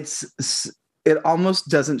it almost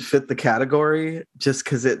doesn't fit the category just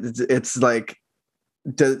because it's like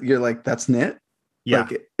you're like, that's knit. Yeah,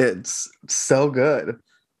 like it's so good.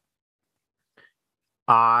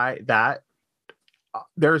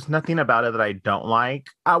 There's nothing about it that I don't like.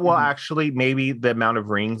 Actually, maybe the amount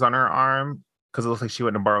of rings on her arm, because it looks like she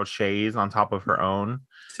went and borrowed Shay's on top of her own.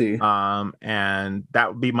 And that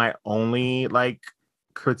would be my only like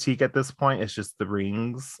critique at this point. It's just the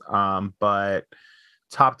rings. But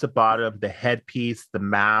top to bottom, the headpiece, the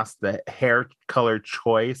mask, the hair color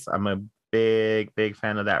choice. I'm a big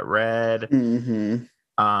fan of that red.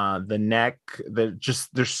 The neck,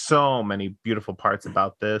 there's so many beautiful parts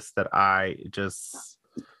about this that I just,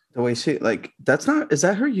 the way she, like, is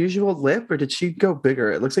that her usual lip or did she go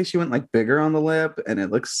bigger? It looks like she went like bigger on the lip and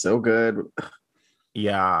it looks so good.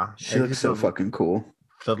 Yeah, she looks so fucking cool.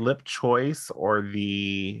 The lip choice or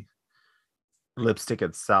the lipstick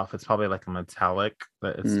itself, it's probably like a metallic,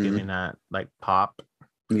 but it's giving that like pop.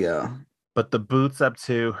 Yeah, but the boots up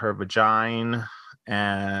to her vagina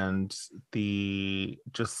and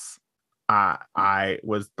I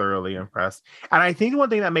was thoroughly impressed. And I think one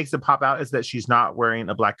thing that makes it pop out is that she's not wearing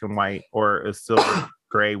a black and white or a silver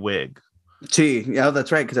gray wig. Yeah,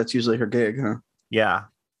 that's right, because that's usually her gig, huh? Yeah.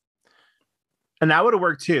 And that would have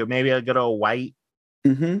worked too. Maybe a good old white.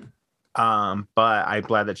 Mm-hmm. But I'm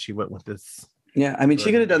glad that she went with this. Yeah, I mean,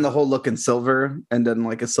 she could have done the whole look in silver and done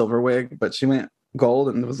like a silver wig, but she went gold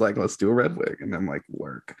and was like, let's do a red wig. And I'm like,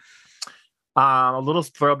 work. A little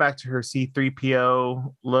throwback to her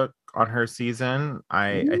C-3PO look on her season.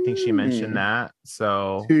 I think she mentioned that.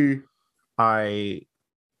 So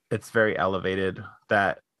it's very elevated.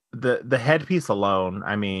 That the headpiece alone,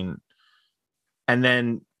 I mean, and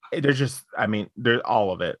then there's just, I mean, there's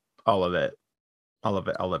all of it.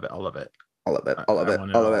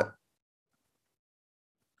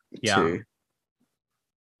 Yeah.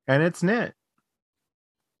 And it's knit.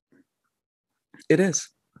 It is.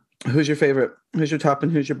 Who's your favorite? Who's your top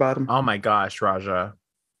and who's your bottom? Oh my gosh, Raja.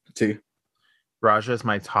 T. Raja is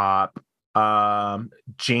my top.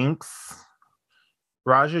 Jinx.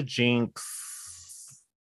 Raja, Jinx.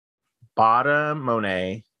 Bottom,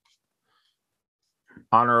 Monet.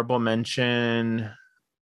 Honorable mention.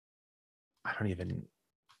 I'm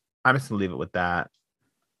just gonna leave it with that.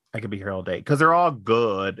 I could be here all day because they're all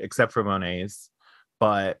good except for Monet's.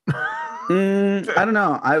 But I don't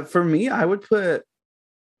know. For me, I would put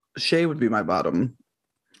Shay would be my bottom.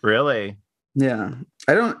 Really? Yeah.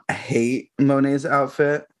 I don't hate Monet's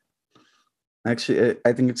outfit. Actually,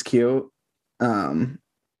 I think it's cute.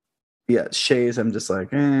 Yeah, Shay's, I'm just like,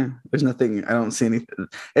 there's nothing. I don't see anything.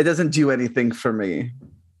 It doesn't do anything for me.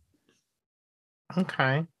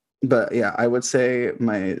 Okay. But yeah, I would say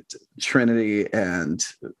my Trinity and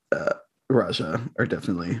Raja are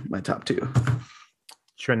definitely my top two.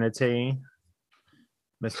 Trinity,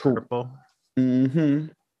 Miss Purple. Mm-hmm.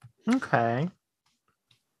 Okay.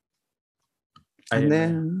 And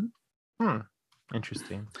then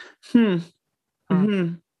interesting.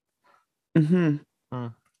 Mm-hmm.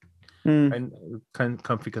 And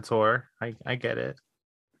comfy couture. I get it.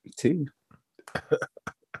 Too.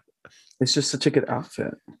 It's just such a good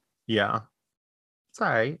outfit. Yeah. It's all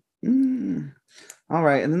right. All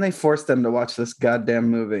right. And then they forced them to watch this goddamn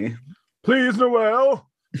movie. Please, Noelle,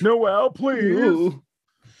 please. Ooh.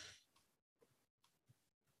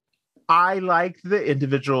 I like the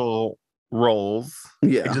individual roles.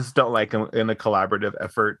 Yeah. I just don't like them in a collaborative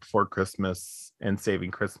effort for Christmas and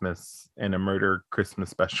saving Christmas and a murder Christmas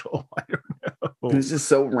special. I don't know. It's just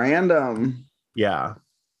so random. Yeah.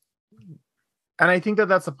 And I think that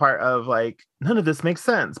that's a part of like, none of this makes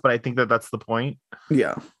sense, but I think that that's the point.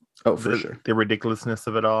 Yeah. Oh, for sure. The ridiculousness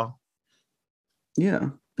of it all. Yeah.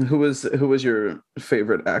 Who was your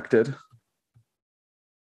favorite acted?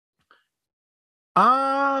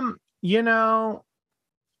 You know,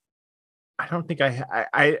 I don't think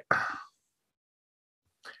I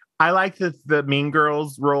like the Mean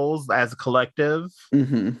Girls roles as a collective.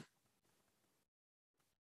 Mm-hmm.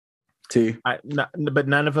 But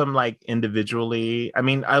none of them like individually. I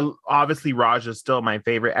mean, obviously Raja is still my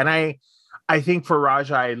favorite, and I think for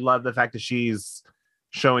Raja, I love the fact that she's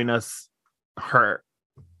showing us her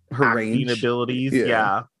range abilities,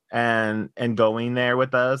 yeah, and going there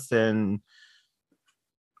with us,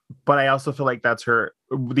 but I also feel like that's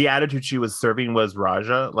the attitude she was serving was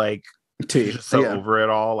Raja, like she's just so over it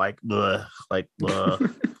all, like bleh,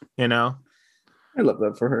 you know. I love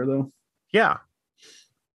that for her though. Yeah.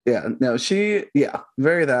 Yeah, no,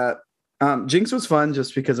 very that. Jinx was fun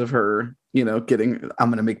just because of her, getting, I'm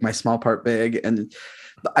going to make my small part big. And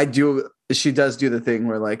she does do the thing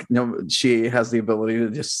where like, she has the ability to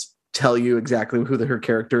just tell you exactly who her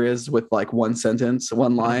character is with like one sentence,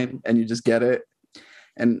 one line, and you just get it.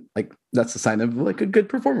 And like, that's a sign of like a good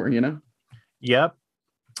performer, Yep.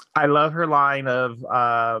 I love her line of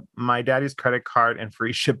my daddy's credit card and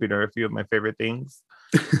free shipping are a few of my favorite things.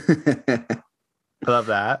 I love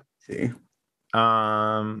that. See.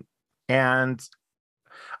 And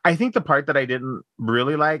I think the part that I didn't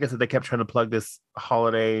really like is that they kept trying to plug this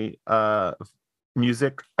holiday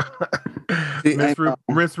music. Miss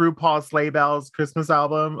RuPaul's Sleigh Bells Christmas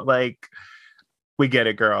album. Like, we get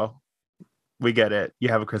it, girl. We get it. You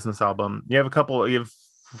have a Christmas album. You have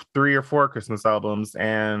 3 or 4 Christmas albums,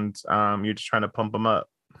 and you're just trying to pump them up.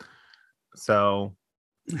 So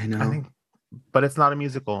I know. But it's not a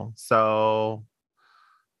musical, so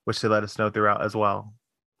which they let us know throughout as well.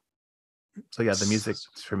 So yeah, the music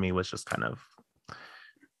for me was just kind of,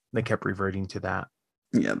 they kept reverting to that.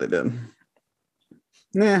 Yeah, they did.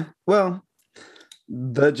 Yeah, well,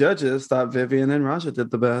 the judges thought Vivian and Raja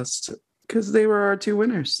did the best because they were our 2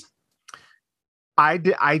 winners. I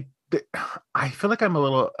feel like I'm a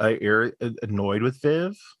little annoyed with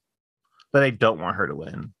Viv. but they don't want her to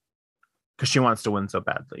win because she wants to win so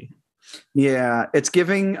badly. Yeah, it's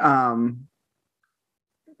giving.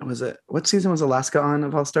 Was it what season was Alaska on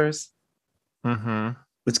of All Stars? Mm-hmm.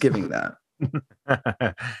 It's giving that.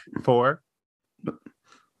 4,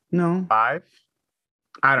 No, 5.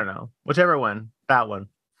 I don't know. Whichever one. That one.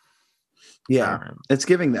 yeah, it's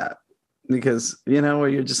giving that because where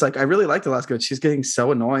you're just like, I really liked Alaska, but she's getting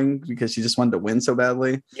so annoying because she just wanted to win so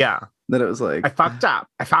badly. Yeah, that it was like I fucked up,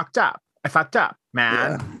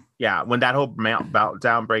 man. Yeah, when that whole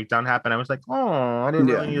meltdown breakdown happened, I was like, oh, I didn't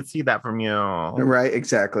really need to see that from you. Right,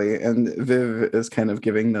 exactly. And Viv is kind of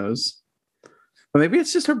giving those. But maybe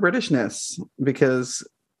it's just her Britishness because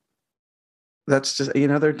that's just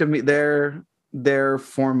their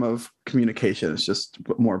form of communication is just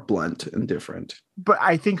more blunt and different. But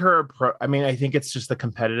I think I think it's just the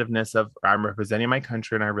competitiveness of I'm representing my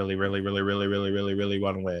country and I really, really, really, really, really, really, really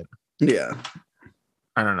want to win. Yeah.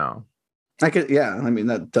 I don't know. I mean,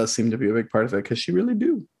 that does seem to be a big part of it because she really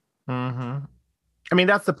do. Mm-hmm. I mean,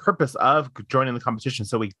 that's the purpose of joining the competition,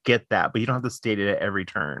 so we get that, but you don't have to state it at every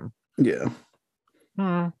turn. Yeah.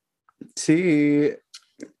 See,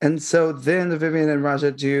 and so then the Vivian and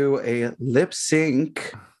Raja do a lip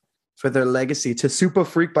sync for their legacy to Super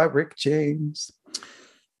Freak by Rick James.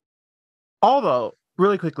 Although,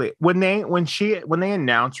 really quickly, when they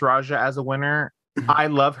announced Raja as a winner, I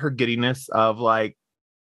love her giddiness of like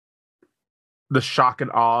the shock and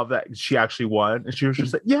awe that she actually won. And she was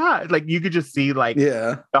just like, yeah, like you could just see like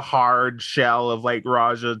the hard shell of like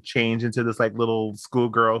Raja change into this like little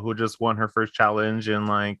schoolgirl who just won her first challenge and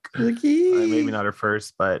like maybe not her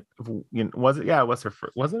first, but was it? Yeah, it was her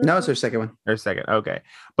first. Was it? No, it's her second one. Her second. Okay.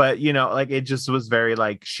 But like it just was very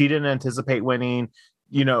like she didn't anticipate winning.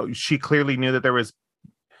 She clearly knew that there was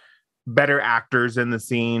better actors in the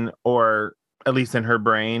scene, or at least in her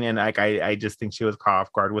brain, and like I just think she was caught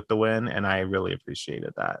off guard with the win, and I really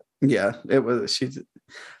appreciated that. Yeah, it was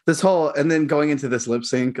this whole, and then going into this lip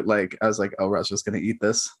sync, like I was like, oh, Raja's gonna eat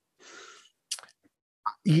this.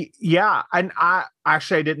 Yeah, and I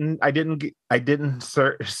didn't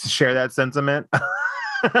share that sentiment.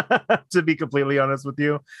 To be completely honest with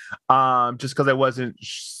you, just because I wasn't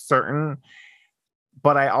certain,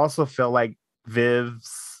 but I also feel like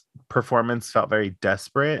Viv's performance felt very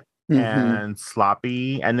desperate and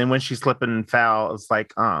sloppy, and then when she slipped and fell, it's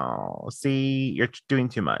like, oh, see, you're doing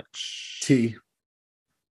too much.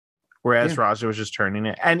 Whereas Raja was just turning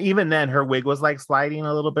it, and even then her wig was like sliding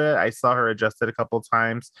a little bit. I saw her adjust it a couple of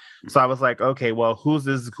times, so I was like, okay, well, who's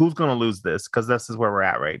gonna lose this, because this is where we're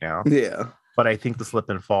at right now. But I think the slip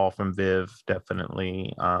and fall from Viv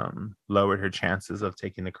definitely lowered her chances of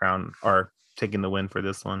taking the crown or taking the win for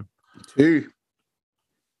this one.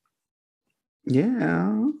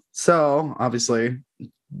 Yeah. So obviously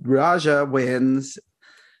Raja wins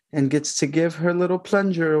and gets to give her little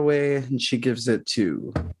plunger away, and she gives it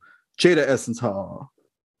to Jada Essence Hall.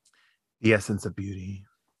 The essence of beauty.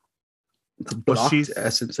 The blocked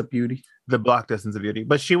essence of beauty. The blocked essence of beauty.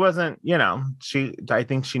 But she wasn't, I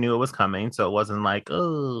think she knew it was coming, so it wasn't like,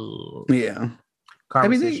 oh. Yeah.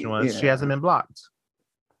 Conversation she hasn't been blocked.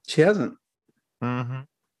 She hasn't.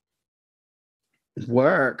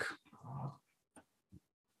 Work.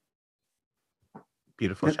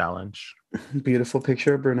 Beautiful challenge. Beautiful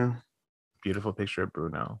picture of Bruno. Beautiful picture of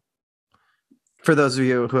Bruno. For those of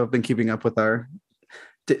you who have been keeping up with our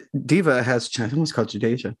Diva has, I almost called you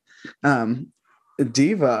Deja.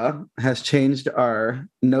 Diva has changed our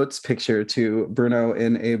notes picture to Bruno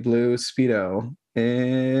in a blue Speedo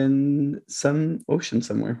in some ocean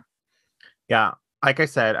somewhere. Yeah. Like I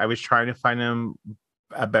said, I was trying to find him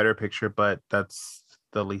a better picture, but that's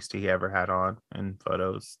the least he ever had on in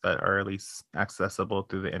photos that are at least accessible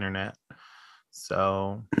through the internet.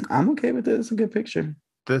 So I'm okay with it. It's a good picture.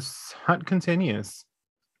 This hunt continues.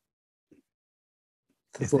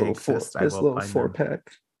 This little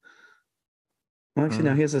 4-pack. Well, actually,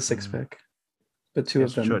 no, he has a 6-pack. But two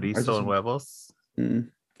of them chorizo and huevos.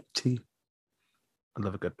 Tea. I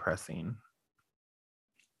love a good pressing.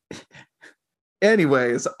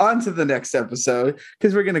 Anyways, on to the next episode,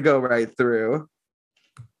 because we're going to go right through.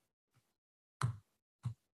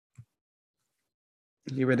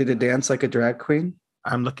 You ready to dance like a drag queen?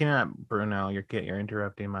 I'm looking at Bruno. You're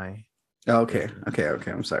interrupting my... Okay.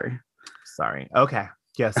 I'm sorry. Okay.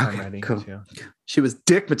 Yes, I'm ready. Cool. Too. She was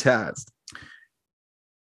dickmatized.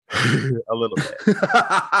 A little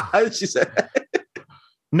bit. She said.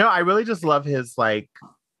 No, I really just love his like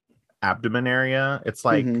abdomen area. It's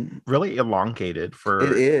like really elongated for.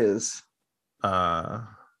 It is. Like.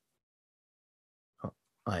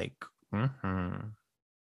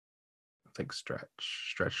 It's like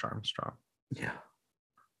Stretch Armstrong. Yeah.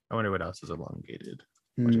 I wonder what else is elongated.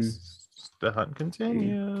 The hunt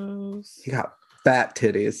continues. He got fat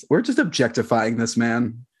titties. We're just objectifying this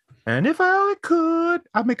man. And if I only could,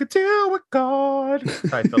 I'd make a deal with God.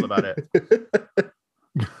 That's how I feel about it.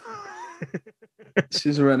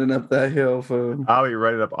 She's running up that hill, fool. I'll be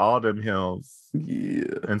running up all them hills.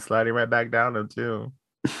 Yeah. And sliding right back down them too.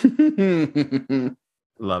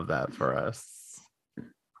 Love that for us.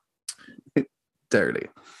 Dirty.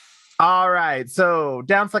 All right. So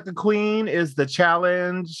Dance Like a Queen is the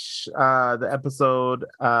challenge, the episode.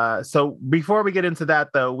 So before we get into that,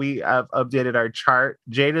 though, we have updated our chart.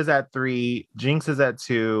 Jada's at 3, Jinx is at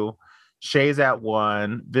 2, Shay's at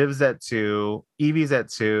 1, Viv's at 2, Evie's at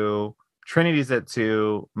 2, Trinity's at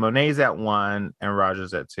 2, Monet's at 1, and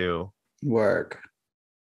Roger's at 2. Work.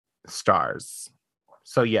 Stars.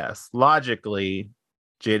 So yes, logically,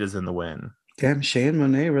 Jada's in the win. Damn, Shay and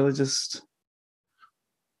Monet really just...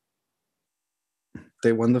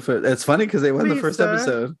 They won the first... It's funny because they won the first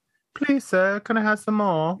episode. Please, sir, can I have some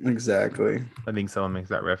more? Exactly. I think someone makes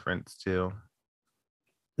that reference too.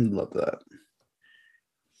 Love that.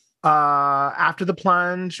 After the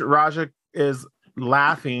plunge, Raja is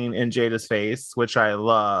laughing in Jada's face, which I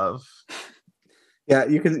love. Yeah,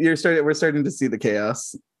 we're starting to see the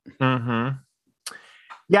chaos. Mm-hmm.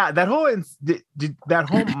 Yeah, that whole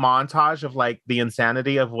montage of like the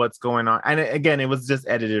insanity of what's going on, and again, it was just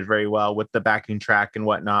edited very well with the backing track and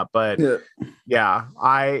whatnot. But yeah,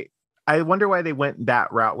 I wonder why they went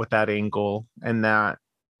that route with that angle and that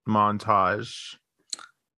montage.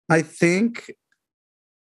 I think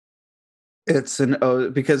it's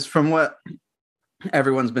because from what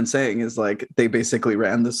everyone's been saying is like they basically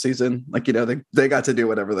ran this season. Like, you know, they got to do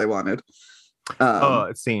whatever they wanted.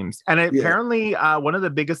 It seems. And apparently one of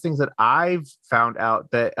the biggest things that I've found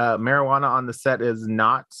out that marijuana on the set is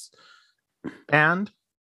not banned.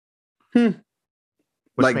 Which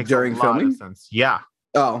like makes during a lot filming? Of sense. Yeah.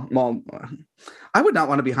 Oh, well, I would not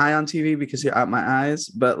want to be high on TV because you're out my eyes,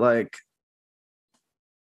 but like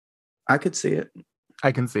I could see it.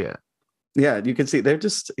 I can see it. Yeah, you can see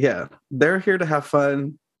they're here to have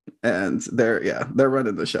fun. And they're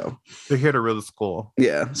running the show. They're here to rule the school.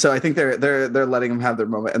 Yeah, so I think they're letting them have their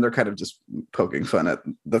moment, and they're kind of just poking fun at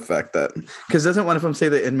the fact that because doesn't one of them say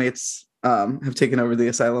the inmates have taken over the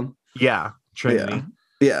asylum? Yeah, Trinity.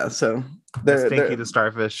 Yeah. So they're Stinky the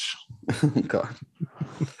starfish. Oh God.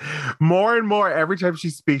 More and more every time she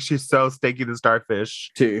speaks, she's so Stinky the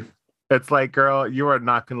starfish. Too. It's like, girl, you are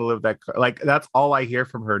not going to live that. Like, that's all I hear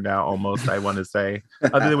from her now, almost, I want to say.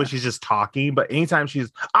 Other than when she's just talking. But anytime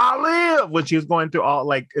I live, when she was going through all,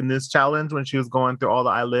 like, in this challenge, when she was going through all the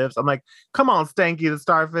I lives, I'm like, come on, Stanky the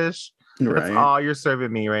starfish. Right. That's all you're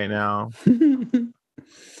serving me right now.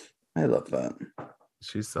 I love that.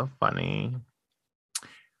 She's so funny.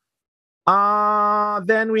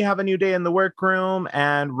 Then we have a new day in the workroom,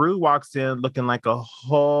 and Rue walks in looking like a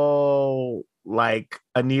whole... like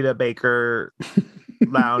Anita Baker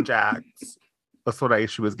lounge act. That's what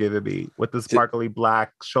she was giving me with the sparkly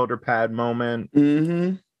black shoulder pad moment.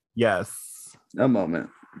 Mm-hmm. Yes. A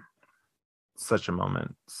moment. Such a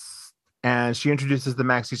moment. And she introduces the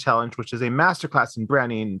Maxi Challenge, which is a masterclass in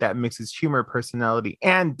branding that mixes humor, personality,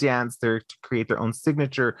 and dance there to create their own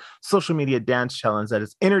signature social media dance challenge that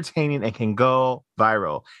is entertaining and can go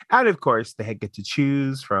viral. And of course, they get to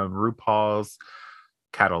choose from RuPaul's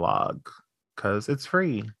catalog. Because it's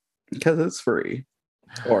free.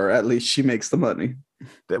 Or at least she makes the money.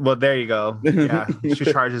 Well, there you go. Yeah.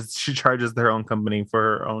 she charges their own company for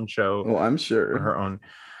her own show. Well, I'm sure. For her own.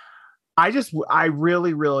 I'm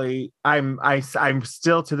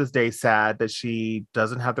still to this day sad that she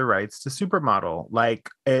doesn't have the rights to Supermodel. Like,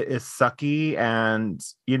 it is sucky, and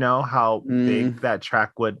you know how big that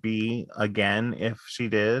track would be again if she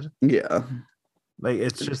did. Yeah. Like,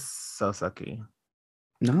 it's just so sucky.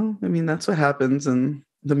 No, I mean, that's what happens in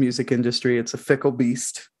the music industry. It's a fickle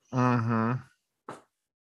beast. Mm-hmm.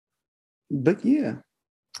 But yeah.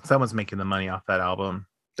 Someone's making the money off that album.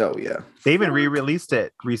 Oh, yeah. They even re-released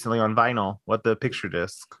it recently on vinyl with the picture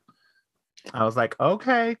disc. I was like,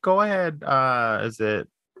 okay, go ahead. Is it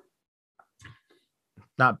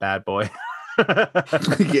not Bad Boy?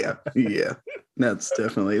 Yeah. That's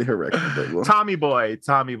definitely her record label. Tommy Boy.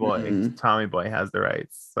 Mm-hmm. Tommy Boy has the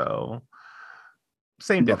rights, so...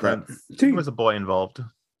 Same difference. There was a boy involved.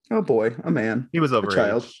 Oh boy, a man. He was overage.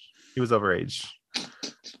 Child. He was overage.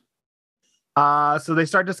 So they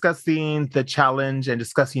start discussing the challenge and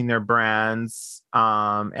discussing their brands.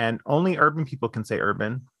 And only urban people can say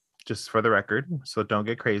urban, just for the record. So don't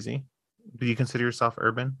get crazy. Do you consider yourself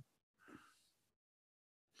urban?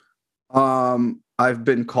 I've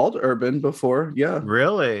been called urban before. Yeah.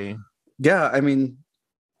 Really? Yeah. I mean,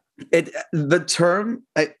 The term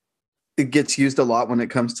it gets used a lot when it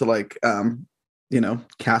comes to like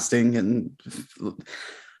casting and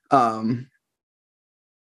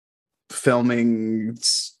filming,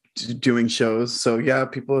 doing shows. So yeah,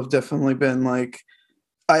 people have definitely been like,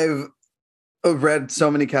 I've read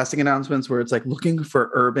so many casting announcements where it's like looking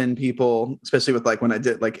for urban people, especially with like when I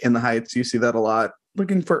did like In the Heights, you see that a lot,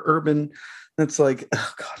 looking for urban. It's like,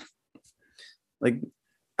 oh God, like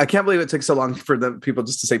I can't believe it took so long for the people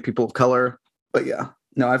just to say people of color. But yeah,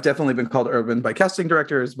 no, I've definitely been called urban by casting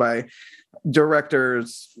directors, by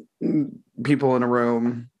directors, people in a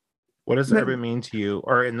room. What does urban mean to you?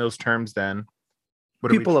 Or in those terms then?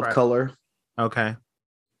 What people of color. Okay.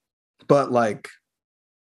 But like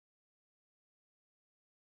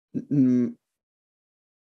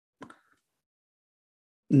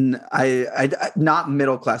I not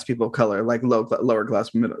middle class people of color, like lower class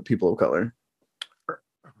people of collar.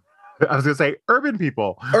 I was gonna say urban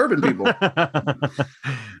people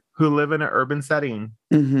who live in an urban setting.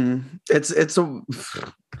 Mm-hmm.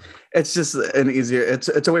 It's just an easier.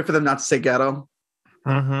 It's a way for them not to say ghetto,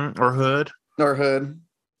 or hood,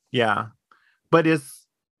 Yeah, but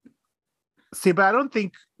but I don't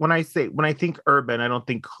think when I think urban, I don't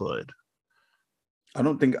think hood. I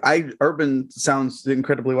don't think urban sounds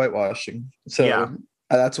incredibly whitewashing. So yeah.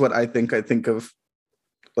 That's what I think. I think of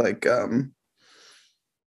like I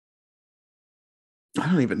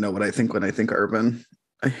don't even know what I think when I think urban.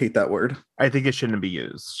 I hate that word. I think it shouldn't be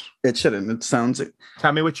used. It shouldn't. It sounds.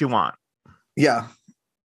 Tell me what you want. Yeah,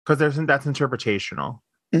 because that's interpretational.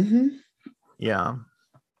 Mm-hmm. Yeah.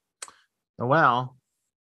 Well,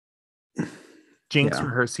 Jinx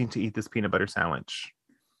rehearsing to eat this peanut butter sandwich.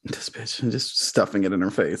 This bitch just stuffing it in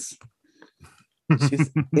her face. She's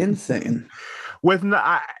insane.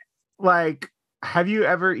 Have you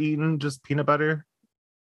ever eaten just peanut butter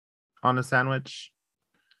on a sandwich?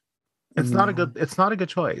 It's not a good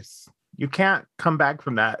choice. You can't come back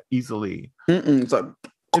from that easily.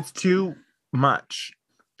 It's too much.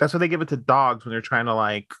 That's why they give it to dogs when they're trying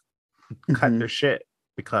to cut their shit,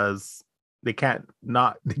 because they can't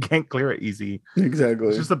clear it easy. Exactly.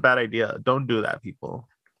 It's just a bad idea. Don't do that, people.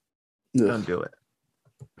 Ugh. Don't do it.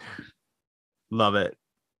 Love it.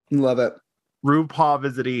 Love it.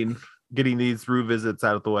 RuPaul getting these Ru visits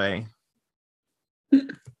out of the way.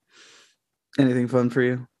 Anything fun for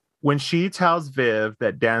you? When she tells Viv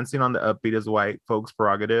that dancing on the upbeat is white folks'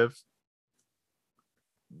 prerogative,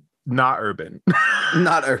 not urban.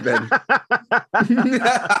 Not urban.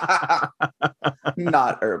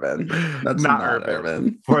 Not urban. That's not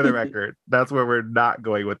urban. For the record, that's where we're not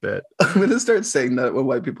going with it. I'm going to start saying that when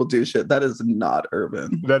white people do shit. That is not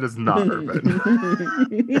urban. That is not urban.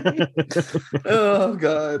 Oh,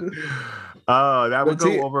 God. Oh, that would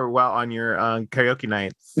go over well on your karaoke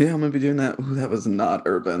nights. Yeah, I'm going to be doing that. Ooh, that was not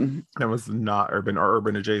urban. That was not urban or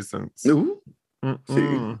urban adjacent. Ooh.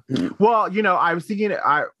 Well, I was thinking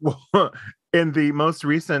in the most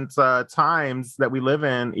recent times that we live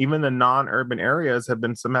in, even the non-urban areas have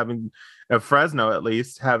been having Fresno at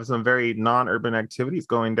least have some very non-urban activities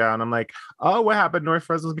going down. I'm like, oh, what happened? North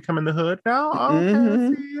Fresno's becoming the hood now? Oh,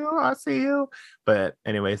 okay, I see you. But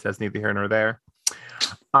anyways, that's neither here nor there.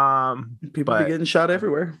 People be getting shot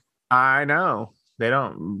everywhere. I know. They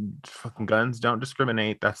don't. Fucking guns don't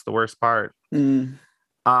discriminate. That's the worst part.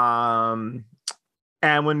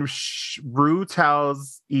 And when Ru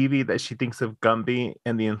tells Evie that she thinks of Gumby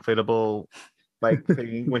and the inflatable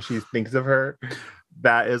thing when she thinks of her,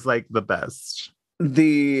 that is the best.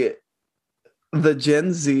 The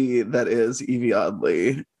Gen Z that is Evie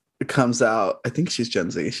Oddly comes out. I think she's Gen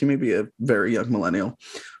Z. She may be a very young millennial.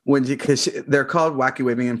 Because they're called wacky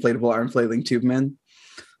waving inflatable arm flailing tube men,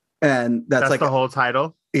 and that's the whole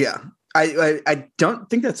title. Yeah. I don't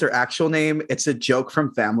think that's their actual name. It's a joke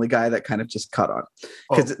from Family Guy that kind of just caught on.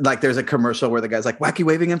 Because there's a commercial where the guy's like, wacky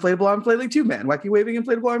waving inflatable arm flailing tube man, wacky waving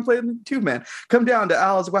inflatable arm flailing tube man. Come down to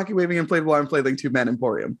Al's wacky waving inflatable arm flailing tube man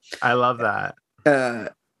emporium. I love that.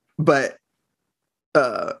 But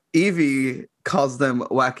Evie calls them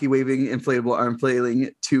wacky waving inflatable arm flailing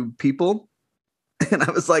tube people. And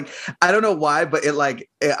I was like, I don't know why, but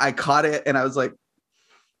I caught it and I was like,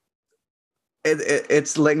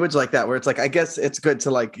 it's language like that where it's I guess it's good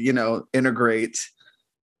to integrate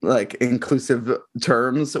inclusive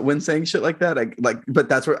terms when saying shit like that. But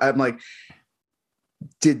that's where I'm like,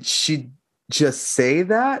 did she just say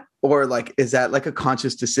that, or is that a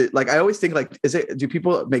conscious decision? I always think do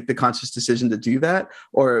people make the conscious decision to do that,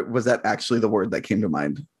 or was that actually the word that came to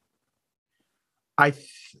mind?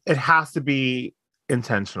 It has to be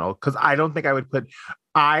intentional, because I don't think I would put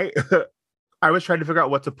I was trying to figure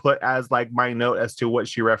out what to put as like my note as to what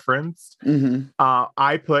she referenced. Mm-hmm.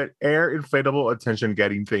 I put air inflatable attention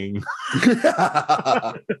getting thing.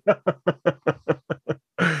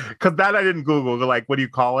 Because that I didn't Google, like, what do you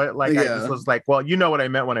call it? Like, I just was like, well, you know what I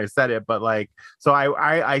meant when I said it, but like, so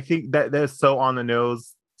I think that that's so on the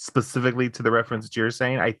nose specifically to the reference that you're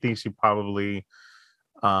saying. I think she probably,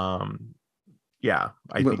 I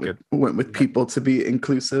think went with people to be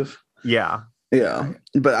inclusive. Yeah.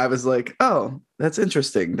 But I was like, oh, that's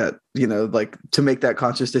interesting that, like to make that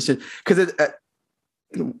conscious decision, because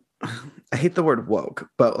I hate the word woke,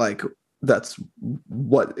 but like that's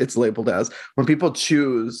what it's labeled as. When people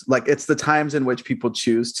choose, like, it's the times in which people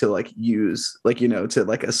choose to like use, like, to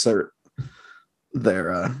like assert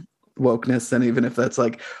their wokeness, and even if that's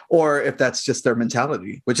like, or if that's just their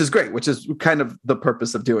mentality, which is great, which is kind of the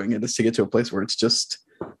purpose of doing it, is to get to a place where it's just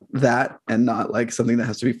that and not like something that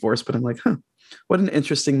has to be forced. But I'm like, what an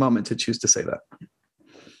interesting moment to choose to say that.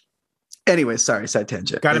 Anyway, sorry, side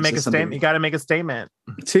tangent. Gotta make a statement. You gotta make a statement.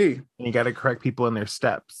 And you gotta correct people in their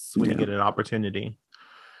steps when you get an opportunity.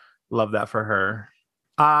 Love that for her.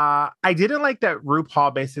 I didn't like that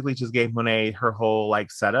RuPaul basically just gave Monet her whole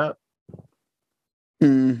like setup. I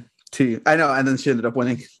know, and then she ended up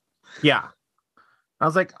winning. Yeah. I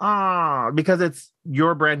was like, because it's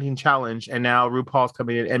your branding challenge, and now RuPaul's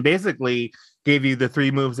coming in and basically gave you the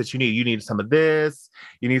 3 moves that you need. You need some of this,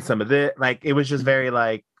 you need some of this. Like, it was just very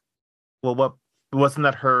like, well, what wasn't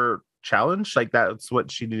that her challenge? Like, that's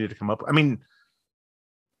what she needed to come up with. I mean,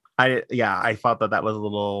 I thought that was a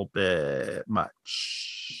little bit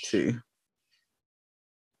much.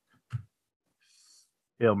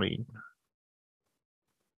 Feel me.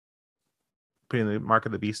 Putting the mark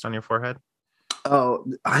of the beast on your forehead. Oh,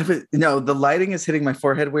 the lighting is hitting my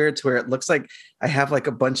forehead weird to where it looks like I have like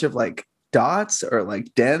a bunch of like dots or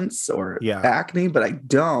like dents or acne, but I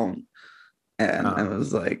don't. And I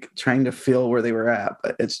was like trying to feel where they were at,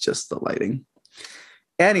 but it's just the lighting.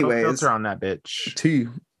 Anyways, filter on that bitch.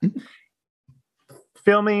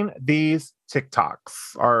 Filming these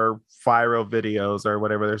TikToks or viral videos or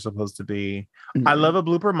whatever they're supposed to be. Mm-hmm. I love a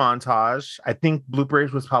blooper montage. I think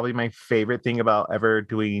bloopers was probably my favorite thing about ever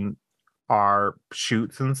doing our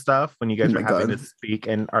shoots and stuff, when you guys are having to speak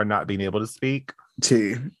and are not being able to speak.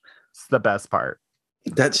 It's the best part.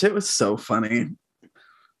 That shit was so funny.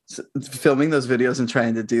 Filming those videos and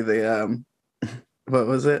trying to do the what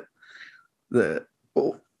was it? I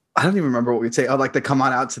don't even remember what we'd say. Oh, like the come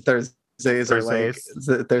on out to Thursdays. Or like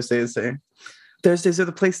Thursdays are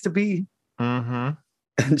the place to be. Mm-hmm.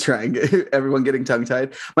 And trying everyone getting tongue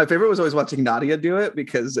tied. My favorite was always watching Nadia do it,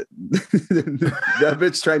 because that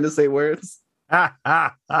bitch trying to say words.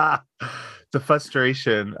 The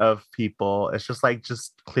frustration of people. It's just like,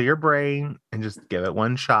 just clear your brain and just give it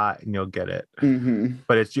one shot and you'll get it. Mm-hmm.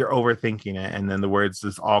 But you're overthinking it, and then the words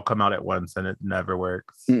just all come out at once and it never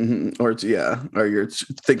works. Mm-hmm. Or you're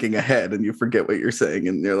thinking ahead and you forget what you're saying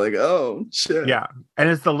and you're like, oh shit. Yeah, and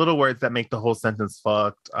it's the little words that make the whole sentence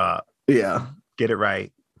fucked up. Yeah, get it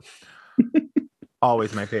right.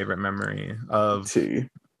 Always my favorite memory of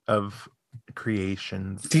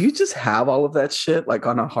creations. Do you just have all of that shit like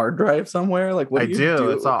on a hard drive somewhere? Like, what do you do?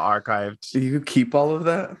 It's all archived. Do you keep all of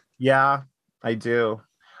that? Yeah, I do.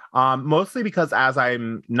 Mostly because as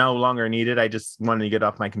I'm no longer needed, I just wanted to get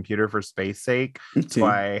off my computer for space sake. So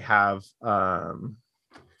I have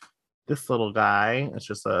this little guy. It's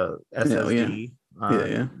just a SSD.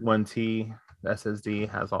 1T SSD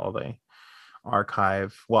has all the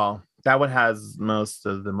archive. Well, that one has most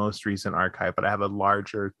of the most recent archive, but I have a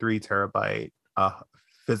larger 3 terabyte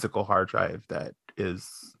physical hard drive that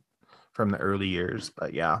is from the early years.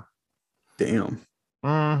 But yeah. Damn.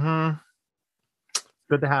 Mm-hmm.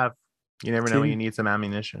 Good to have. You never know when you need some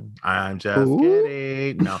ammunition. I'm just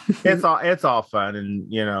kidding. No, it's all fun,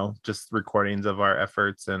 and just recordings of our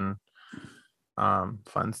efforts and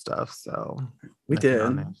fun stuff. So we did.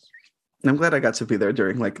 I'm glad I got to be there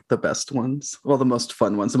during like the best ones. Well, the most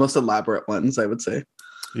fun ones, the most elaborate ones, I would say.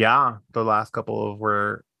 Yeah, the last couple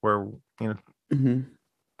were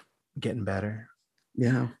getting better.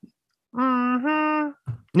 Yeah. Mm-hmm.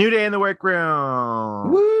 New day in the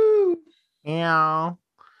workroom. Woo! Yeah.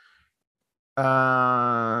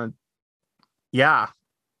 Yeah.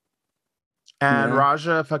 And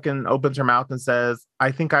Raja fucking opens her mouth and says,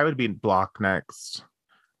 I think I would be blocked next.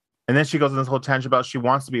 And then she goes in this whole tangent about she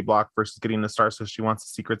wants to be blocked versus getting the star, so she wants the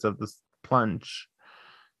secrets of this plunge.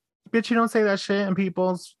 Bitch, you don't say that shit in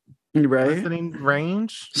people's listening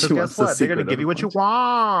range. So guess what? They're going to give you what you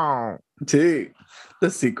want. The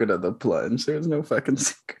secret of the plunge. There's no fucking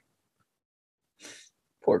secret.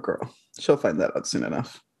 Poor girl. She'll find that out soon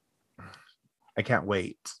enough. I can't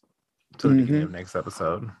wait. to the beginning of next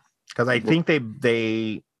episode. Because I think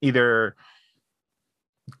they either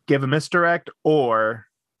give a misdirect or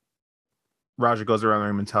Raja goes around the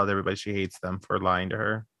room and tells everybody she hates them for lying to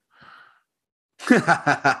her.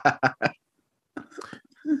 I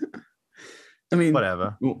mean,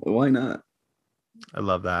 whatever. Why not? I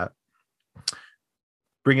love that.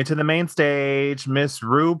 Bring it to the main stage, Miss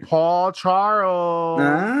RuPaul Charles.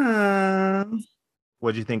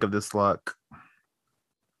 What'd you think of this look? I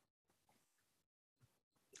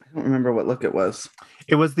don't remember what look it was.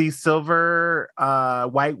 It was the silver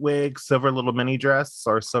white wig, silver little mini dress,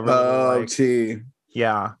 or silver tea.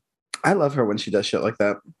 Yeah. I love her when she does shit like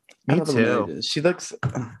that. Me too. She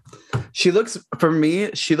looks for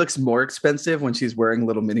me, she looks more expensive when she's wearing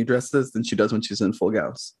little mini dresses than she does when she's in full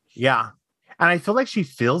gowns. Yeah. And I feel like she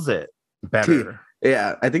feels it better.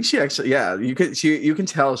 Yeah, I think she actually, you can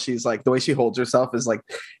tell she's like, the way she holds herself is like,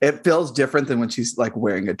 it feels different than when she's like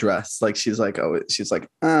wearing a dress. Like she's like, look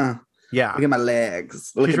at my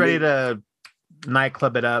legs. She's ready to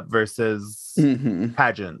nightclub it up versus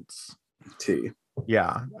pageants.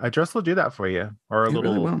 Yeah, a dress will do that for you, or a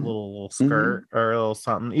little skirt, or a little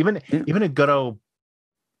something. Even a good old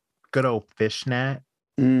fishnet.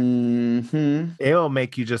 It'll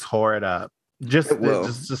make you just whore it up. Just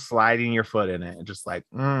sliding your foot in it, just like,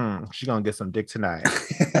 she's gonna get some dick tonight.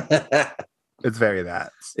 It's very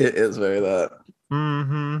that. It is very that.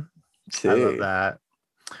 I love that.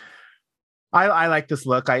 I like this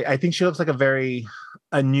look. I think she looks like a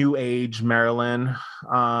new age Marilyn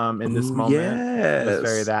in this moment. Yes. It's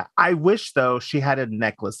very that. I wish though she had a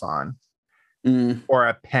necklace on. Or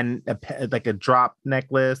a pen, like a drop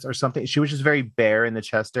necklace or something. She was just very bare in the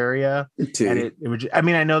chest area. And it would I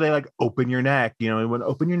mean, I know they like open your neck, it would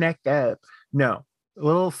open your neck up. No, a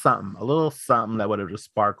little something that would have just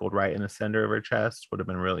sparkled right in the center of her chest would have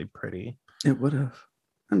been really pretty. It would have.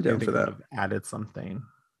 I'm down for that. Would have added something.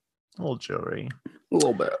 A little jewelry. A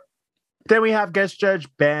little bit. Then we have guest judge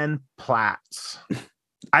Ben Platt.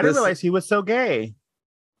 I didn't realize he was so gay.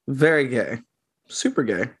 Very gay. Super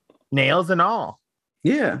gay. Nails and all.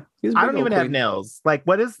 Yeah. I don't even have nails. Like,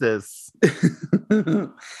 what is this?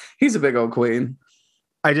 He's a big old queen.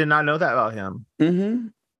 I did not know that about him.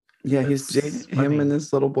 Yeah, him and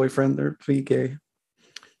his little boyfriend, they're pretty gay.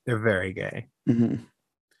 They're very gay.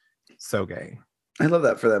 So gay. I love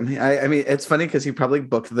that for them. I mean, it's funny because he probably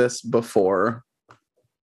booked this before.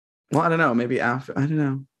 Well, I don't know. Maybe after. I don't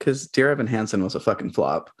know. Because Dear Evan Hansen was a fucking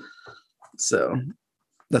flop. So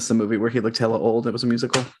that's the movie where he looked hella old. It was a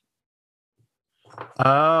musical.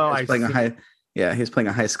 Oh, he's playing a high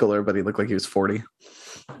schooler, but he looked like he was 40.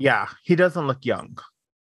 Yeah, he doesn't look young.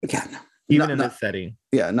 Yeah, no. Even in this setting.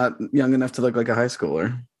 Yeah, not young enough to look like a high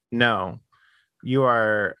schooler. No, you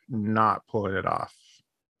are not pulling it off.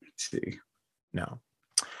 Let's see. No.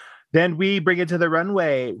 Then we bring it to the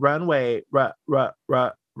runway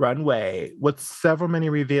with several many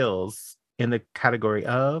reveals in the category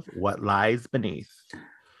of what lies beneath.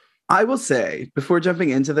 I will say, before jumping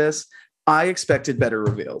into this, I expected better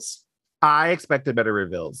reveals. More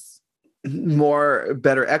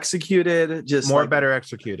better executed. Better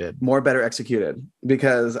executed.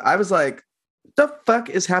 Because I was like, the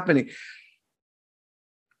fuck is happening?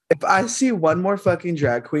 If I see one more fucking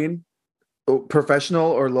drag queen,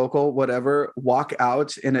 professional or local, whatever, walk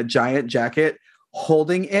out in a giant jacket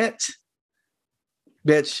holding it,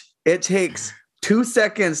 bitch, it takes 2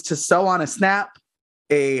 seconds to sew on a snap,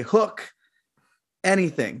 a hook,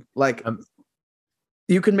 anything. Like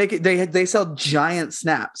you can make it. They sell giant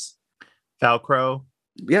snaps. Velcro.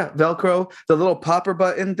 Yeah, Velcro. The little popper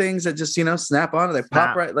button things that just snap on. They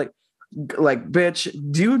pop right. Like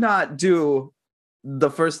bitch, do not do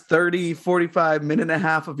the first 30, 45 minute and a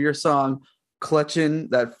half of your song clutching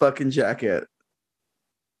that fucking jacket.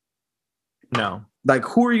 No. Like,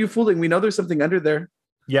 who are you fooling? We know there's something under there.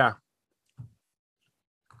 Yeah.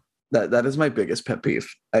 That is my biggest pet peeve.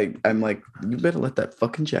 I'm like, you better let that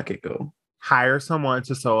fucking jacket go. Hire someone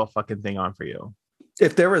to sew a fucking thing on for you.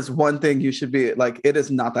 If there is one thing you should be like, it is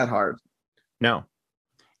not that hard. No.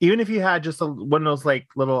 Even if you had just one of those like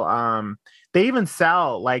little they even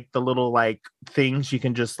sell like the little like things you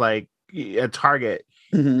can just like at Target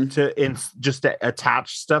just to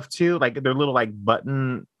attach stuff to, like they're little like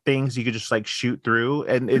button things you could just like shoot through,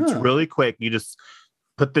 and it's really quick. You just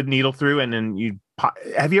put the needle through and then you pop.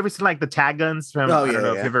 Have you ever seen like the tag guns from I don't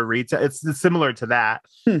know if you ever read it's similar to that,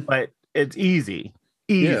 but it's easy.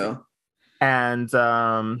 Yeah. And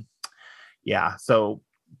so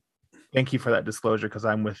thank you for that disclosure, because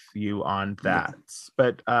I'm with you on that.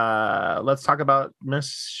 But let's talk about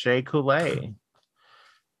Miss Shea Coulee.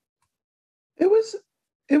 It was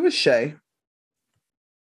Shea.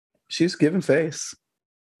 She's giving face.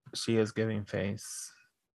 She is giving face.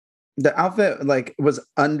 The outfit like was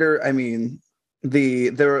under. I mean,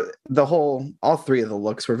 all three of the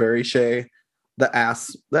looks were very Shay. The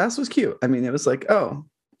ass was cute. I mean, it was like, oh,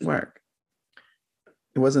 work.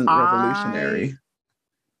 It wasn't revolutionary.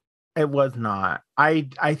 It was not. I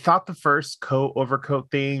thought the first overcoat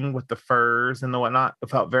thing with the furs and the whatnot, it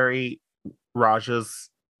felt very Raja's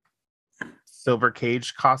silver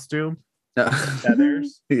cage costume.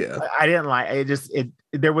 Feathers. Yeah. I didn't like it. It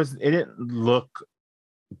didn't look.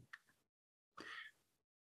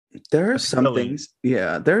 There are some things.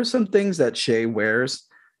 Yeah, there are some things that Shay wears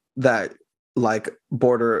that like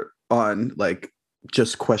border on like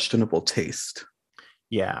just questionable taste.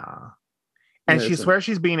 Yeah. And she swears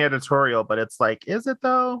she's being editorial, but it's like, is it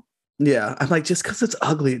though? Yeah. I'm like, just because it's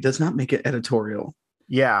ugly, it does not make it editorial.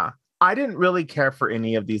 Yeah. I didn't really care for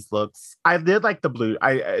any of these looks. I did like the blue.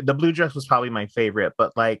 The blue dress was probably my favorite,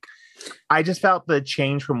 but like, I just felt the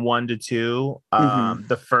change from 1 to 2.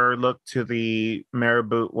 The fur look to the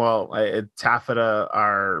marabou, taffeta,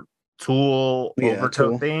 our tulle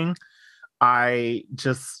overcoat thing. It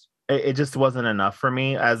just wasn't enough for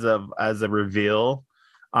me as a reveal.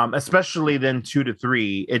 Especially then 2 to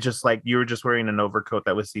 3, it just like you were just wearing an overcoat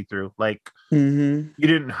that was see-through. Like you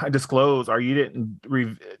didn't disclose or you didn't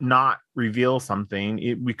not reveal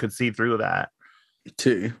something. We could see through that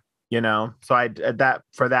too. You know, so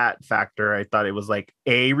for that factor, I thought it was like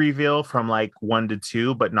a reveal from like 1 to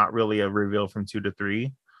 2, but not really a reveal from 2 to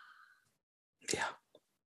 3. Yeah,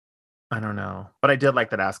 I don't know, but I did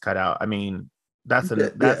like that ass cutout. I mean, that's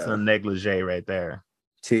a negligee right there.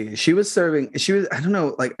 She was serving. I don't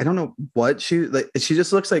know what she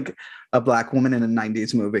just looks like a black woman in a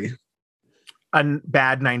 90s movie. A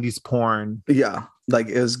bad 90s porn. Yeah, like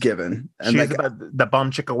it was given. And like the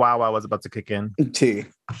bum chicka wow was about to kick in.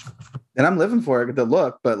 And I'm living for it, the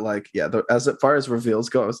look, but like, yeah, as far as reveals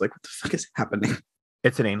go, I was like, what the fuck is happening?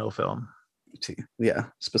 It's an anal film. Yeah,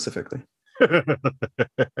 specifically.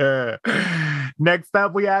 Next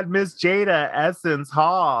up, we had Miss Jada Essence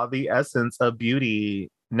Hall, the essence of beauty.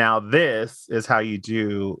 Now, this is how you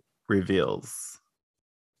do reveals.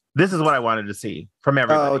 This is what I wanted to see from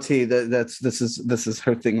everybody. Oh, this is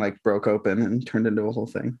her thing, like broke open and turned into a whole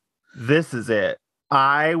thing. This is it.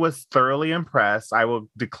 I was thoroughly impressed. I will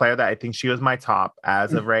declare that I think she was my top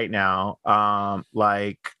as of right now.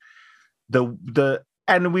 Like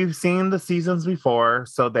and we've seen the seasons before,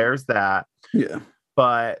 so there's that. Yeah.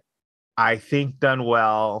 But I think done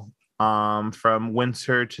well. From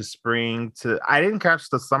winter to spring to I didn't catch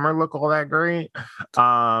the summer look all that great.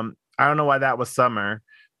 I don't know why that was summer,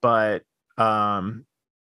 but then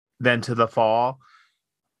to the fall.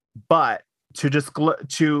 But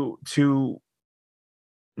to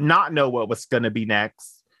not know what was going to be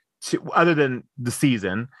next, other than the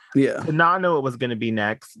season, to not know what was going to be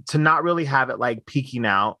next, to not really have it like peeking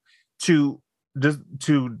out, to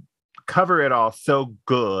cover it all so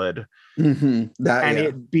good,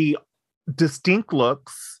 it be distinct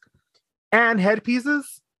looks and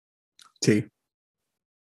headpieces.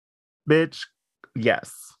 Bitch,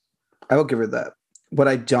 yes, I will give her that. What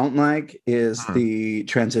I don't like is the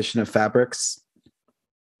transition of fabrics.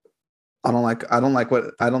 I don't like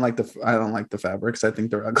the fabrics. I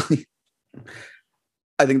think they're ugly.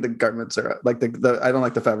 I think the garments are like I don't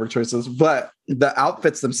like the fabric choices, but the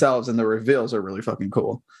outfits themselves and the reveals are really fucking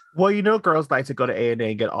cool. Well, you know, girls like to go to A&A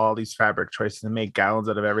and get all these fabric choices and make gowns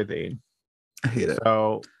out of everything. I hate it.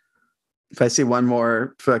 So if I see one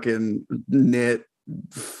more fucking knit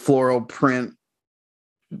floral print,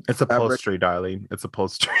 it's upholstery, darling. It's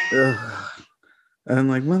upholstery. And I'm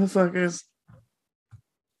like, motherfuckers.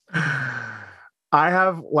 I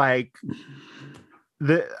have like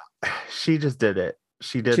she just did it.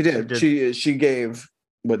 She did. She gave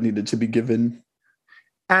what needed to be given.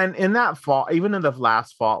 And in that fall, even in the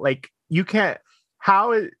last fall, like you can't.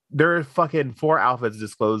 There are fucking 4 outfits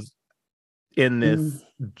disclosed in this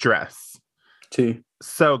dress.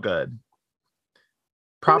 So good.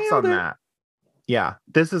 Props on that. Yeah,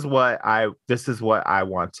 this is what I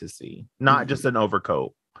want to see. Not just an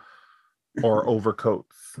overcoat or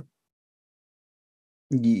overcoats.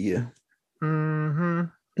 Yeah.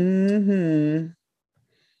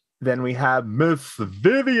 Then we have Miss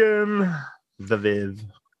Vivian, the Viv.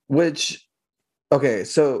 Which, okay,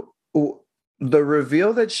 so the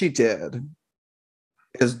reveal that she did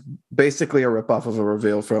is basically a ripoff of a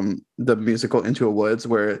reveal from the musical Into a Woods,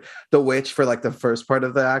 where the witch for like the first part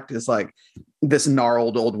of the act is like this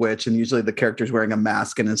gnarled old witch, and usually the character's wearing a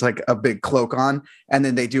mask and it's like a big cloak on, and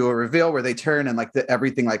then they do a reveal where they turn and like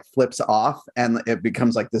everything like flips off and it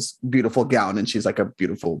becomes like this beautiful gown and she's like a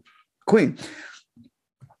beautiful queen.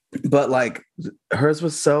 But like hers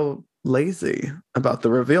was so lazy about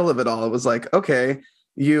the reveal of it all. It was like, okay,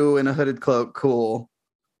 you in a hooded cloak, cool.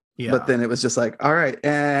 Yeah. But then it was just like, all right,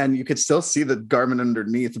 and you could still see the garment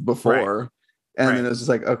underneath before. And then it was just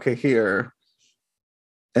like, okay, here.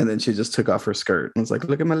 And then she just took off her skirt and was like,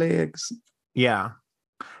 look at my legs. Yeah.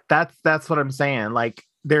 That's what I'm saying. Like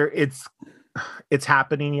it's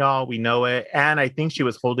happening, y'all. We know it. And I think she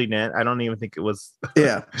was holding it. I don't even think it was.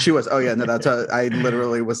 Yeah, she was. Oh yeah, no, that's how I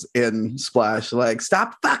literally was in Splash. Like,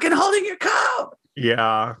 stop fucking holding your coat.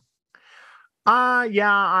 Yeah.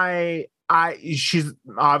 Yeah, she's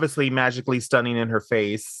obviously magically stunning in her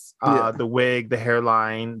face. The wig, the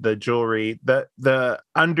hairline, the jewelry, the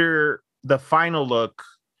under the final look.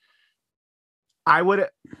 I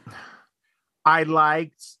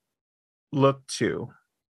liked look 2.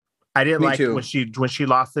 I didn't like when she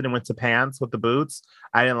lost it and went to pants with the boots.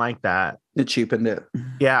 I didn't like that. It cheapened it.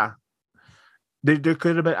 Yeah. There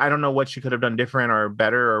could have been, I don't know what she could have done different or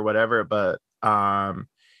better or whatever, but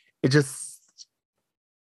it just,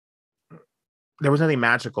 there was nothing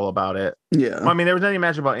magical about it. Yeah. Well, I mean, there was nothing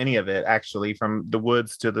magical about any of it, actually, from the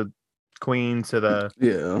woods to the queen to the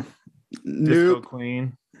disco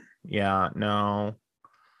queen. Yeah, no.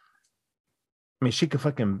 I mean, she could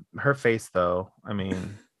fucking, her face though. I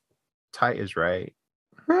mean, tight is right.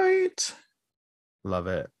 Right. Love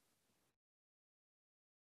it.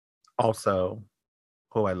 Also,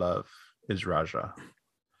 who I love is Raja.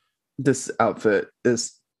 This outfit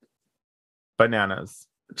is bananas.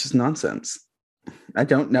 Just nonsense. I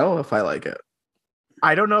don't know if I like it.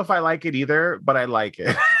 I don't know if I like it either, but I like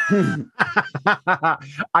it.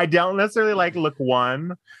 I don't necessarily like look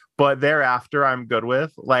 1, but thereafter I'm good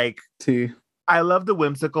with. Like, I love the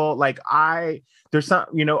whimsical. Like there's some,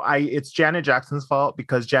 it's Janet Jackson's fault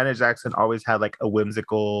because Janet Jackson always had like a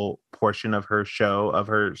whimsical portion of her show, of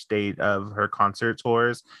her of her concert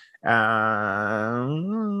tours.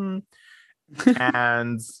 And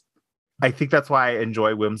I think that's why I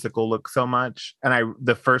enjoy whimsical looks so much. And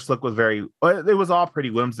the first look was it was all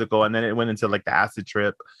pretty whimsical. And then it went into like the acid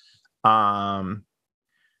trip. And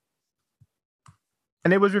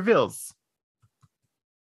it was reveals.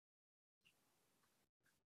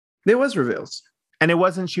 There was reveals.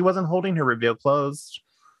 And she wasn't holding her reveal closed.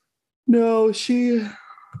 No, she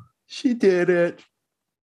did it.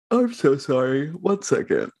 I'm so sorry. 1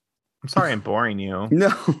 second. I'm sorry I'm boring you.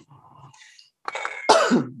 No.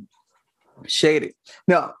 Shady.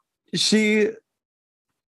 No, this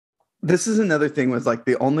is another thing with like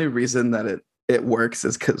the only reason that it works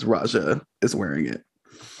is because Raja is wearing it.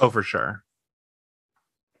 Oh, for sure.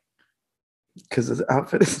 Because his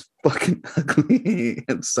outfit is fucking ugly.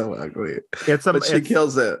 It's so ugly. But she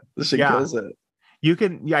kills it. She kills it. You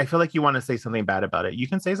can, I feel like you want to say something bad about it. You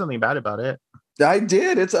can say something bad about it. I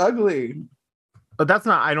did. It's ugly. But that's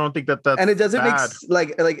not, I don't think that's and it doesn't bad.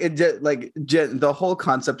 The whole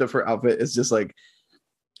concept of her outfit is just like,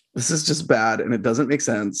 this is just bad and it doesn't make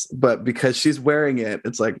sense. But because she's wearing it,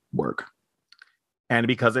 it's like work. And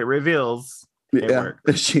because it reveals, it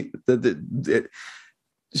works.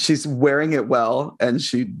 She's wearing it well, and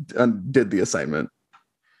she did the assignment.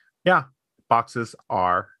 Yeah, boxes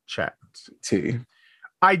are checked.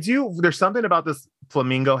 There's something about this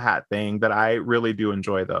flamingo hat thing that I really do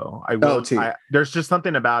enjoy, though. There's just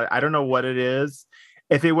something about it. I don't know what it is.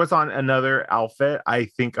 If it was on another outfit, I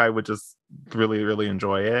think I would just really, really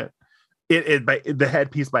enjoy it. The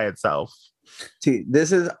headpiece by itself.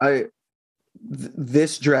 This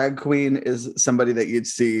drag queen is somebody that you'd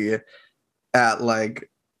see at like,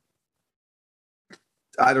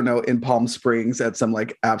 I don't know, in Palm Springs at some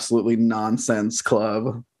like absolutely nonsense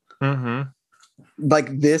club. Mm-hmm. Like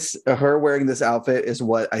her wearing this outfit is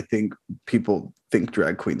what I think people think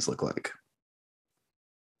drag queens look like.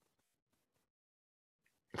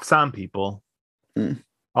 Some people.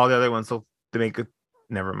 All the other ones, so they make it.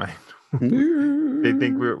 Never mind. They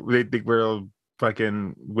think we're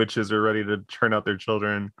fucking witches are ready to turn out their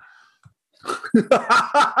children.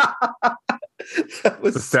 That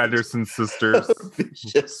was the Sanderson sisters.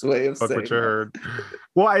 Vicious way of saying what you heard.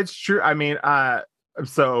 Well, it's true. I mean, I'm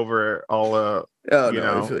so over all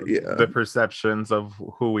the perceptions of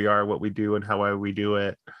who we are, what we do, and how we do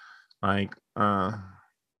it. Like,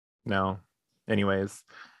 no. Anyways,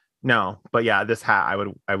 no. But yeah, this hat,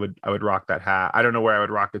 I would rock that hat. I don't know where I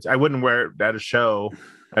would rock it. I wouldn't wear it at a show.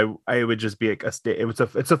 I would just be like it's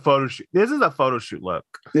a photo shoot. This is a photo shoot look.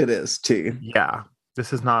 It is too. Yeah,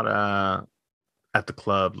 this is not a at the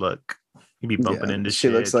club look. You'd be bumping into she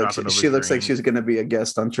shit. Looks like she looks like she's going to be a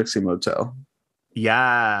guest on Trixie Motel.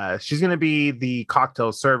 Yeah, she's going to be the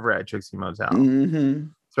cocktail server at Trixie Motel,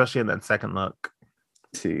 especially in that second look.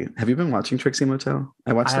 See, have you been watching Trixie Motel?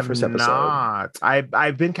 I watched I the have first episode. not.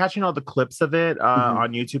 I've been catching all the clips of it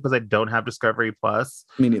on YouTube because I don't have Discovery Plus.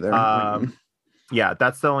 Me neither. Yeah,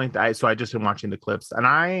 that's the only so I just been watching the clips, and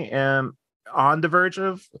I am on the verge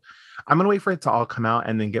of. I'm gonna wait for it to all come out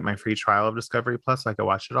and then get my free trial of Discovery Plus so I can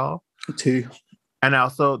watch it all. Too. And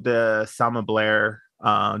also the Selma Blair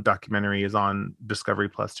documentary is on Discovery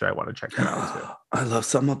Plus too. I want to check that out too. I love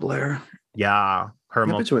Selma Blair. Yeah, her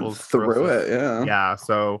bitch went through it. Yeah,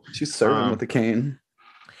 so she's serving with a cane.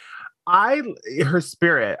 Her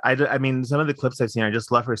spirit. I mean, some of the clips I've seen, I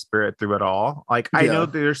just love her spirit through it all. Like, I know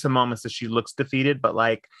there's some moments that she looks defeated, but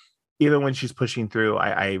like, even when she's pushing through,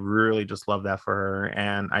 I really just love that for her.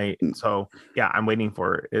 And I'm waiting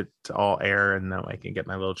for it to all air, and then I can get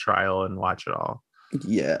my little trial and watch it all.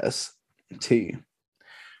 Yes. T.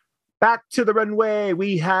 Back to the runway,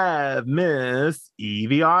 we have Miss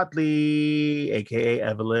Evie Oddly, aka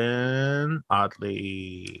Evelyn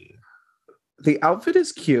Oddly. The outfit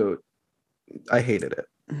is cute. I hated it.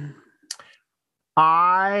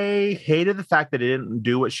 I hated the fact that it didn't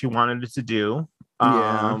do what she wanted it to do.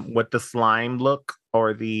 With the slime look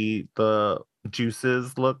or the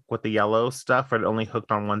juices look with the yellow stuff, or it only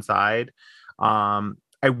hooked on one side.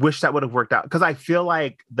 I wish that would have worked out, because I feel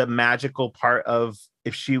like the magical part of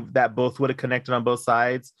that both would have connected on both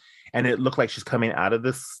sides and it looked like she's coming out of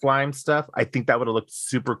this slime stuff, I think that would have looked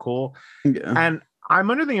super cool. Yeah. And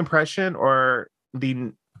I'm under the impression, or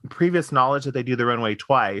the previous knowledge, that they do the runway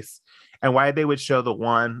twice, and why they would show the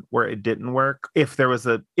one where it didn't work, if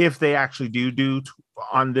they actually do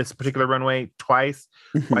on this particular runway twice,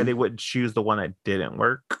 why they wouldn't choose the one that didn't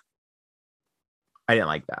work. I didn't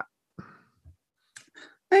like that.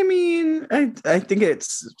 I mean, I think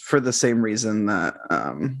it's for the same reason that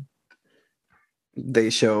they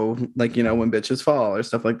show, like, when bitches fall or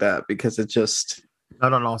stuff like that, because it just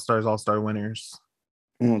not on all-star winners.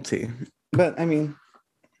 We'll see. But I mean,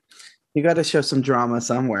 you got to show some drama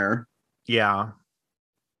somewhere. Yeah,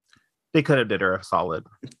 they could have did her a solid.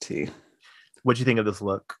 T. What'd you think of this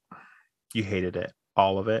look? You hated it,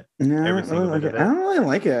 all of it. No, I don't really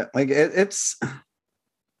like it. Like it's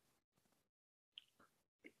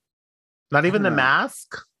not even the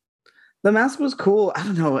mask. The mask was cool. I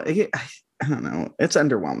don't know. I don't know. It's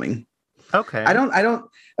underwhelming. Okay. I don't.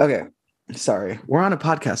 Okay. Sorry. We're on a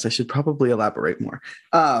podcast. I should probably elaborate more.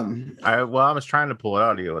 I was trying to pull it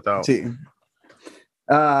out of you without.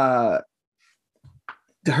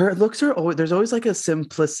 Her looks are always, there's always like a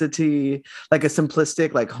simplistic,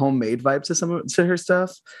 like homemade vibe to her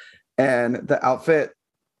stuff. And the outfit,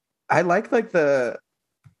 I like the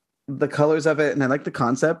colors of it, and I like the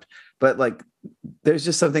concept, but like there's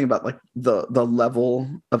just something about like the level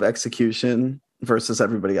of execution versus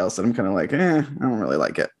everybody else that I'm kind of like, I don't really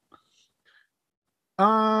like it.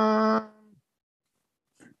 I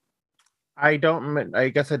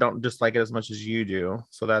guess I don't dislike it as much as you do.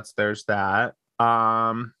 So there's that.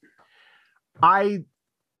 Okay,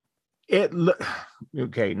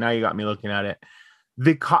 now you got me looking at it.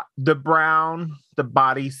 The brown, the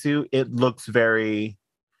bodysuit, it looks very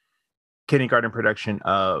kindergarten production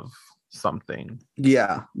of something.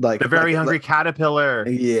 Yeah, like the very hungry caterpillar.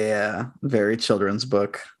 Yeah, very children's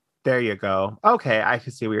book. There you go. Okay, I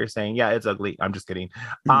can see what you're saying. Yeah, it's ugly. I'm just kidding.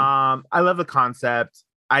 I love the concept.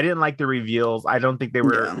 I didn't like the reveals. I don't think they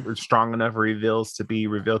were strong enough reveals to be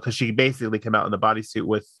revealed, because she basically came out in the bodysuit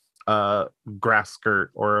with a grass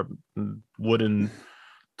skirt or a wooden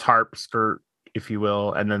tarp skirt, if you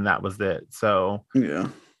will, and then that was it. So yeah,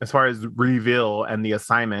 as far as reveal and the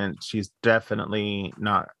assignment, she's definitely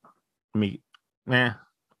not me. The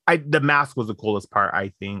mask was the coolest part,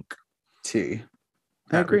 I think. I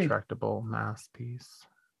agree. Retractable mask piece.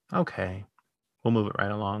 Okay, we'll move it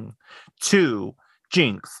right along to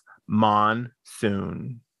Jinx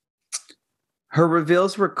Monsoon. Her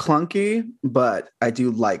reveals were clunky, but I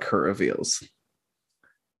do like her reveals.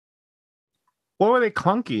 What were they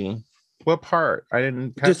clunky? What part? I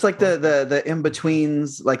didn't catch. Just like the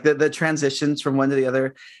in-betweens, like the transitions from one to the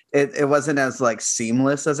other. It wasn't as like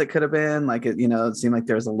seamless as it could have been. Like it seemed like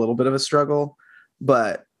there was a little bit of a struggle,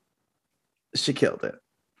 but she killed it.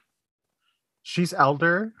 She's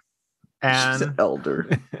elder. And she's an elder.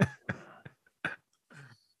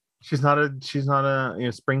 She's not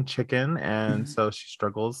a spring chicken, and so she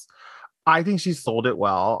struggles. I think she sold it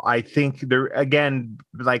well. I think there, again,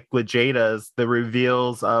 like with Jada's, the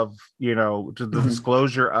reveals of the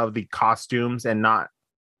disclosure of the costumes, and not,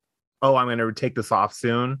 I'm going to take this off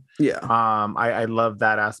soon. Yeah. I love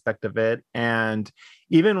that aspect of it. And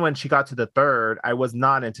even when she got to the third, I was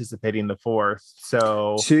not anticipating the fourth.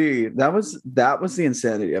 So that was the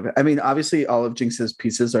insanity of it. I mean, obviously all of Jinx's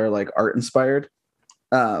pieces are like art inspired,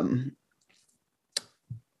 Um,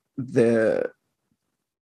 the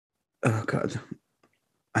oh god,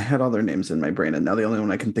 I had all their names in my brain, and now the only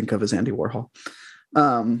one I can think of is Andy Warhol.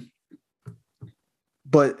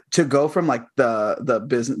 But to go from like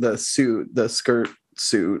the skirt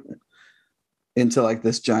suit into like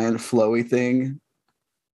this giant flowy thing,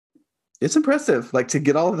 it's impressive. Like to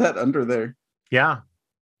get all of that under there. Yeah.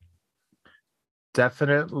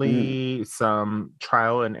 Definitely some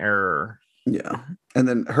trial and error. Yeah. And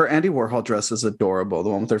then her Andy Warhol dress is adorable. The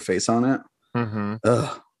one with her face on it. Mm-hmm.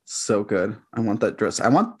 Ugh, so good. I want that dress. I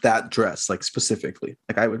want that dress, like specifically.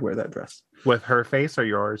 Like I would wear that dress. With her face or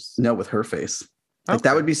yours? No, with her face. Like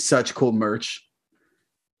that would be such cool merch.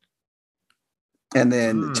 And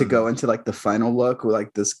then to go into like the final look with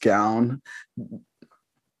like this gown,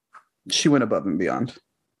 she went above and beyond.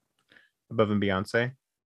 Above and Beyonce?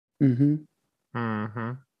 Mm-hmm.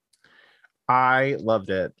 Mm-hmm. I loved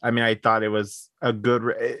it. I mean, I thought it was a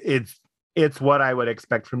good. It's what I would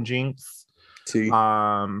expect from Jinx.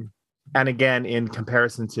 And again, in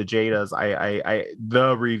comparison to Jada's, I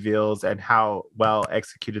the reveals and how well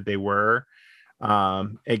executed they were.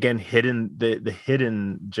 Again, the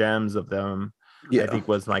hidden gems of them. Yeah. I think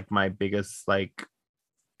was like my biggest like.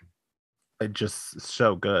 Just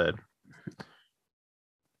so good.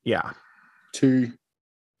 Yeah.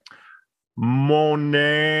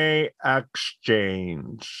 Monet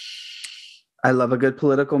Exchange. I love a good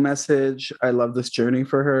political message. I love this journey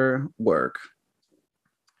for her. Work.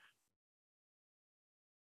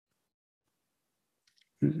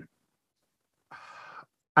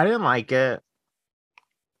 I didn't like it.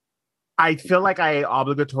 I feel like I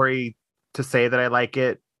obligatory to say that I like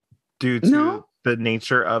it due to the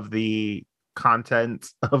nature of the content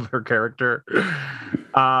of her character.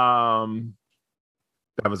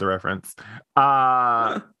 That was a reference.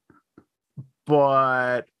 But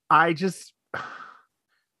I just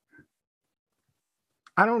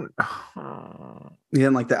I don't you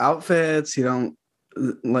didn't like the outfits, you don't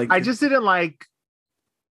like I just didn't like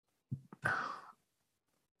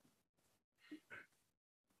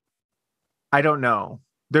I don't know.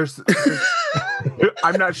 There's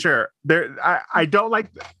I'm not sure. I don't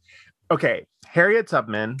like okay, Harriet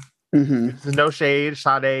Tubman. Mm-hmm. No shade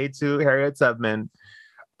to Harriet Tubman.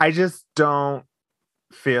 I just don't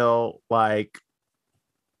feel like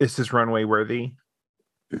this is runway worthy.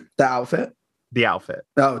 The outfit? The outfit.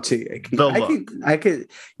 Oh, I could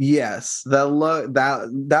yes. The look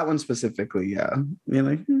that one specifically, yeah. You're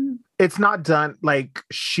like, it's not done like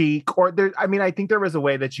chic or there. I mean, I think there was a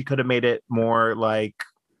way that she could have made it more like,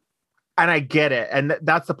 and I get it. And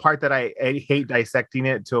that's the part that I hate dissecting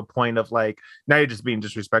it to a point of like, now you're just being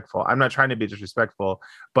disrespectful. I'm not trying to be disrespectful,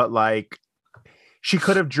 but like she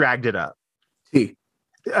could have dragged it up.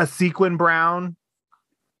 A sequin brown,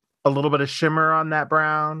 a little bit of shimmer on that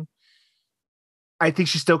brown. I think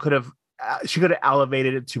she still could have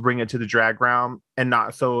elevated it to bring it to the drag realm and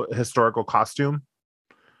not so historical costume.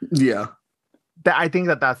 Yeah. I think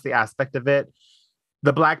that's the aspect of it.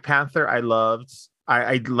 The Black Panther I loved.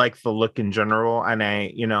 I like the look in general. And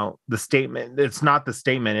the statement, it's not the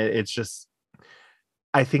statement. It's just,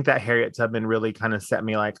 I think that Harriet Tubman really kind of set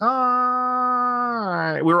me like, we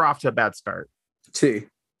were off to a bad start.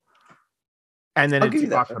 And then it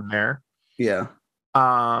took off from there. Yeah.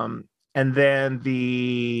 And then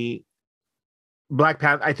the Black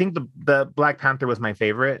Panther, I think the Black Panther was my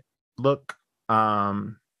favorite look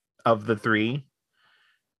of the three.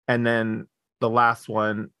 And then the last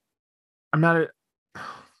one, I don't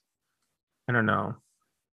know.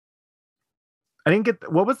 I didn't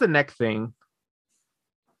get, what was the neck thing?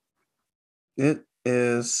 It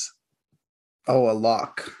is, a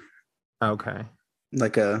lock. Okay.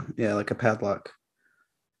 Like a padlock.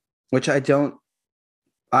 Which I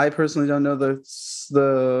personally don't know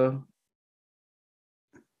the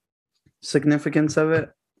significance of it.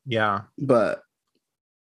 Yeah. But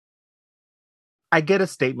I get a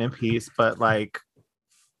statement piece, but like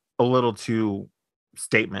a little too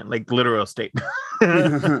statement, like literal statement.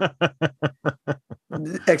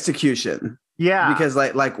 Execution. Yeah. Because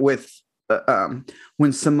like with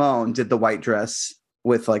when Simone did the white dress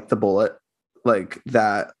with like the bullet, like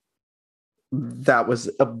that was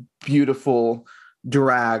a beautiful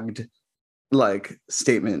dragged like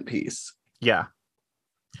statement piece. Yeah.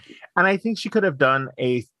 And I think she could have done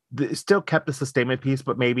still kept this a statement piece,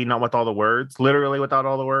 but maybe not with all the words, literally without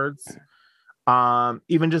all the words.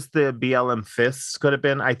 Even just the BLM fists could have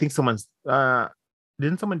been, I think someone's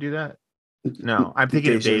didn't someone do that? No, I'm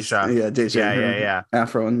thinking of Deja. Yeah, Deja. Yeah.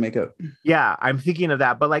 Afro and makeup. Yeah, I'm thinking of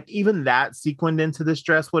that. But like even that sequined into this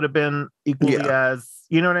dress would have been equally as,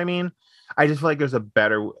 you know what I mean? I just feel like there's a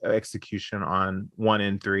better execution on 1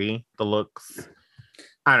 and 3. The looks,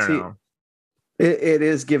 I don't know. It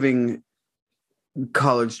is giving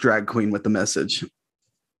college drag queen with the message.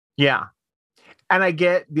 Yeah. And I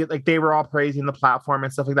get, like, they were all praising the platform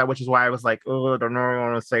and stuff like that, which is why I was like, oh, I don't know what I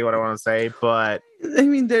want to say, but I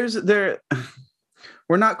mean,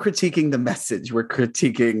 we're not critiquing the message. We're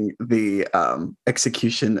critiquing the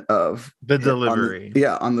execution of the delivery.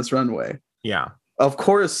 On this runway. Yeah. Of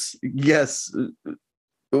course, yes,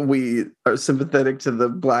 we are sympathetic to the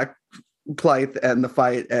Black plight and the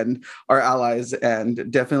fight and our allies,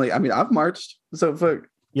 and definitely, I mean, I've marched, so fuck.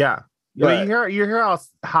 Yeah. But you hear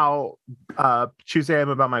how choosy I am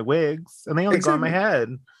about my wigs, and they only go on my head.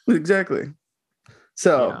 Exactly.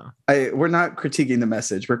 So we're not critiquing the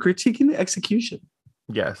message. We're critiquing the execution.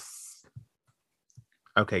 Yes.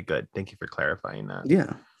 Okay, good. Thank you for clarifying that.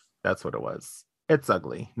 Yeah. That's what it was. It's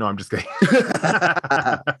ugly. No, I'm just kidding.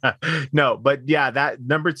 No, but yeah, that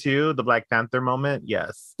number 2, the Black Panther moment.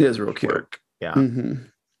 Yes. It is real cute. Work. Yeah. Mm-hmm.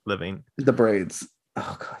 Living. The braids.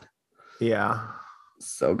 Oh, God. Yeah.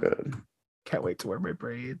 So good. Can't wait to wear my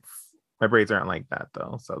braids. My braids aren't like that,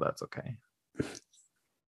 though, so that's okay.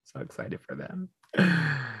 So excited for them.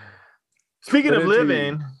 Speaking of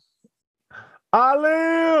living, I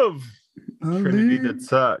live. Trinity the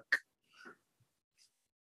Tuck.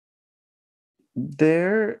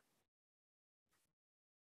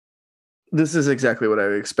 This is exactly what I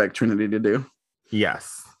would expect Trinity to do.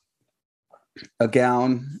 Yes. A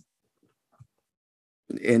gown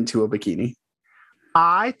into a bikini.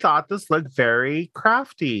 I thought this looked very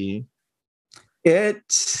crafty.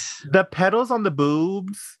 The petals on the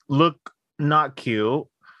boobs look not cute.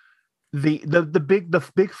 The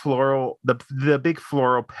big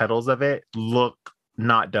floral petals of it look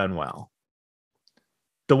not done well.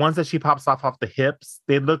 The ones that she pops off the hips,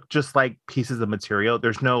 they look just like pieces of material.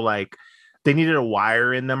 There's no, like, they needed a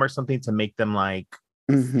wire in them or something to make them like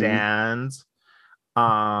stands.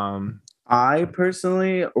 I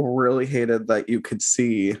personally really hated that you could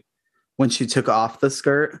see when she took off the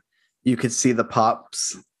skirt, you could see the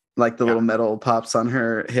pops, like the little metal pops on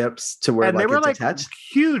her hips to where, and like, they were like attached.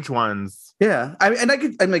 Huge ones. Yeah.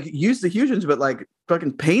 I'm like, use the huge ones, but like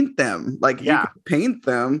fucking paint them. Like, you could paint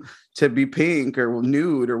them to be pink or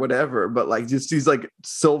nude or whatever, but like just these like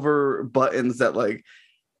silver buttons that like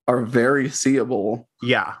are very seeable.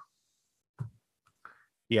 Yeah.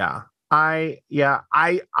 Yeah. I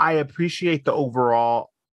appreciate the overall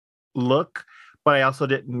look, but I also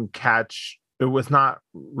didn't catch, it was not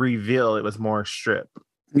reveal, it was more strip.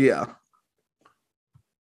 Yeah.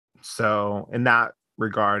 So in that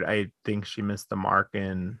regard, I think she missed the mark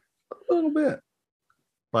in a little bit.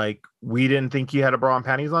 Like, we didn't think you had a bra and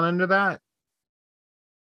panties on under that.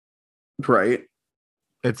 Right.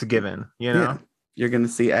 It's a given, you know? Yeah. You're gonna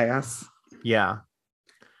see ass. Yeah.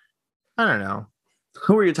 I don't know.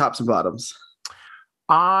 Who are your tops and bottoms?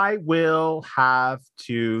 I will have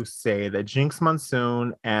to say that Jinx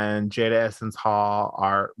Monsoon and Jada Essence Hall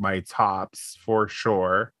are my tops for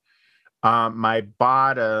sure. My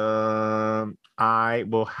bottom, I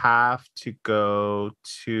will have to go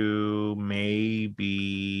to maybe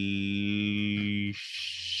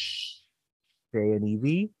Shay and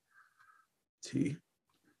Evie. T.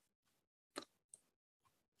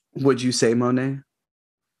 Would you say Monet?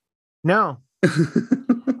 No.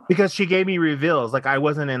 Because she gave me reveals. Like, I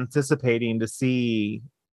wasn't anticipating to see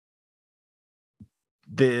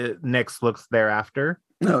the next looks thereafter.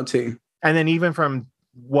 No, T. And then even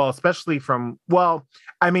especially from,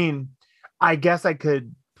 I mean, I guess I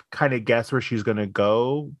could kind of guess where she's going to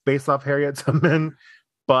go based off Harriet Tubman,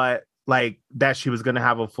 but like that she was going to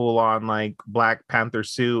have a full on like Black Panther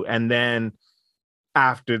suit. And then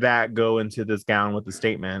after that, go into this gown with the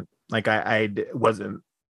statement. Like, I wasn't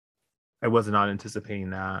not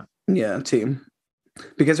anticipating that. Yeah, team.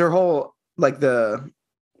 Because her whole, like, the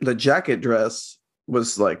jacket dress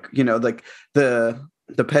was like, you know, like the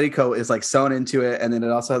petticoat is like sewn into it, and then it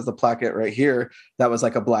also has the placket right here that was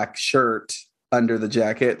like a black shirt under the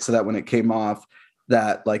jacket, so that when it came off,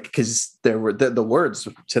 that like, because there were the words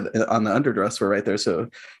on the underdress were right there, so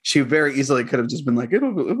she very easily could have just been like,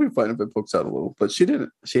 it'll be fine if it pokes out a little, but she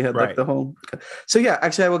didn't. She had like the whole. So yeah,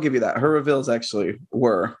 actually, I will give you that. Her reveals actually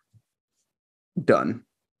were done.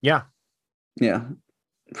 Yeah.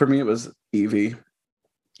 For me, it was Evie.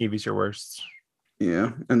 Evie's your worst.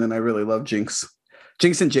 Yeah, and then I really love Jinx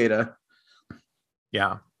and Jada.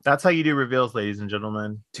 Yeah, that's how you do reveals, ladies and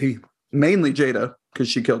gentlemen. Mainly Jada, because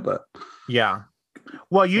she killed that. Yeah.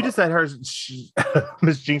 Well, you just said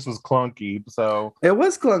Miss Jinx was clunky, so it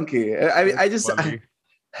was clunky. I mean,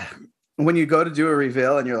 when you go to do a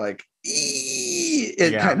reveal and you're like,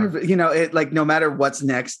 it kind of, it like no matter what's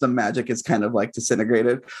next, the magic is kind of like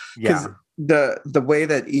disintegrated. Because the way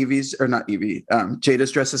that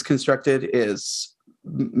Jada's dress is constructed is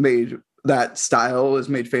made. That style is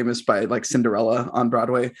made famous by like Cinderella on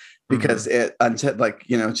Broadway because it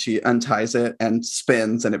she unties it and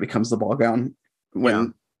spins and it becomes the ball gown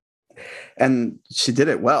and she did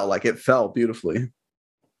it well. Like it fell beautifully.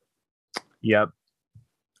 Yep.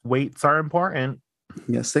 Weights are important.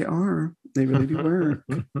 Yes, they are. They really do work.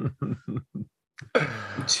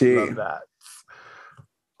 Love that.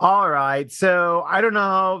 All right. So I don't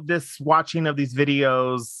know, this watching of these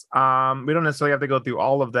videos, we don't necessarily have to go through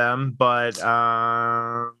all of them, but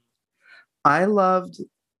I loved,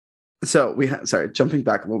 jumping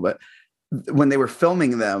back a little bit, when they were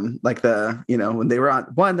filming them, like when they were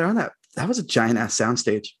they're on that was a giant ass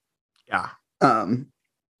soundstage. Yeah.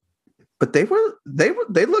 But they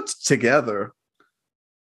looked together.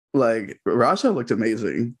 Like Raja looked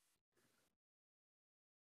amazing.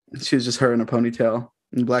 She was just her in a ponytail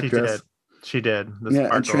and black dress. She did.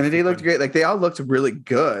 And Trinity looked great. Like they all looked really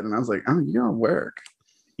good. And I was like, oh, you don't work.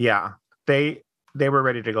 Yeah. They were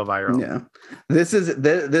ready to go viral. Yeah.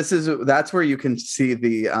 That's where you can see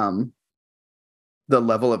the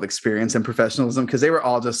level of experience and professionalism, because they were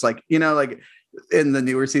all just like, like in the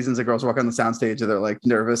newer seasons, the girls walk on the soundstage and they're like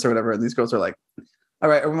nervous or whatever. And these girls are like, all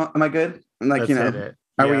right, am I good? And like,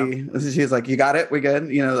 we, she's like, you got it. We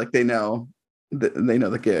good. Like they know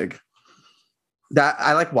the gig. That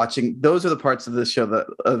I like watching. Those are the parts of this show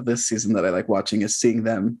of this season that I like watching, is seeing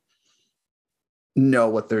them know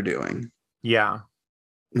what they're doing. Yeah.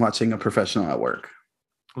 Watching a professional at work.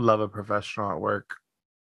 Love a professional at work.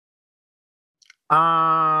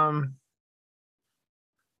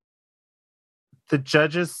 The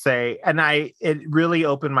judges say, and it really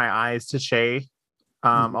opened my eyes to Shay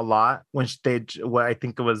a lot when I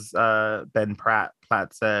think it was Ben Platt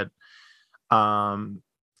said, you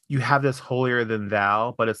have this holier than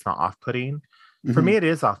thou, but it's not off-putting. Mm-hmm. For me, it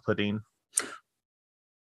is off-putting.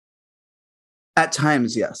 At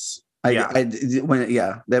times, yes. It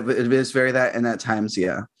is very that, and at times,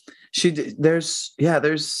 yeah. There's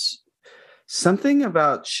something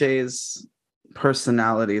about Shay's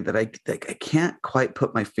personality that I can't quite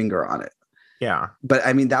put my finger on it. Yeah. But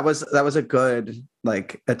I mean, that was a good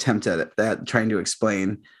like attempt at trying to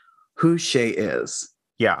explain who Shay is.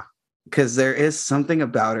 Yeah. Because there is something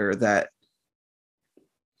about her that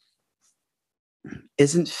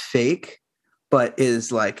isn't fake, but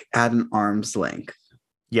is like at an arm's length.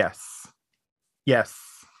 Yes.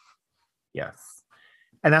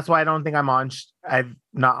 And that's why I don't think I'm not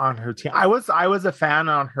on her team. I was a fan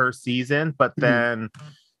on her season, but then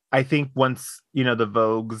I think once, the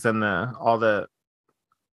Vogues and all the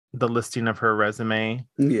listing of her resume,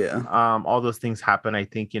 all those things happen. I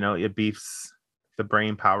think, it beefs the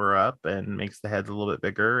brain power up and makes the heads a little bit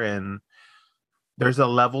bigger. And there's a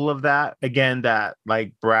level of that again, that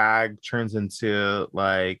like brag turns into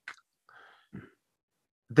like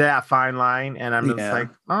that fine line. And I'm just like,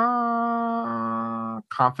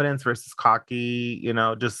 confidence versus cocky,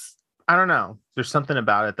 just, I don't know. There's something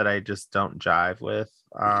about it that I just don't jive with.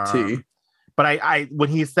 But I when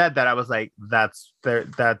he said that, I was like, that's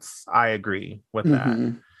I agree with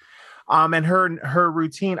that. And her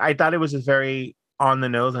routine, I thought it was just very on the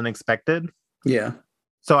nose, unexpected. Yeah.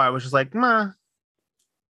 So I was just like, meh.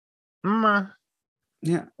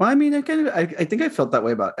 Yeah. Well, I mean, I think I felt that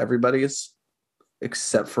way about everybody's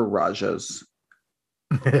except for Raja's.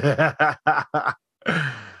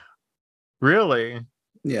 Really?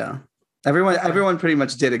 Yeah. Everyone pretty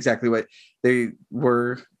much did exactly what they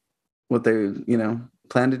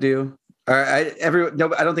planned to do. I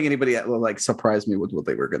don't think anybody will like surprise me with what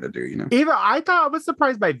they were going to do, Even I was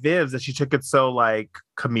surprised by Viv's that she took it so like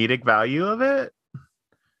comedic value of it,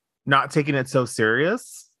 not taking it so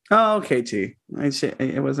serious. Oh, okay, T.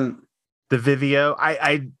 It wasn't the Vivio.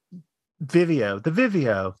 The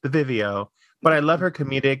Vivio. But I love her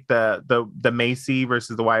comedic, the Macy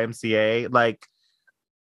versus the YMCA. Like,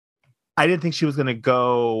 I didn't think she was going to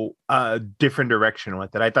go a different direction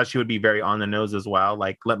with it. I thought she would be very on the nose as well.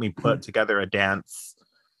 Like, let me put together a dance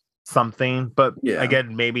something. But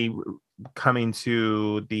again, maybe coming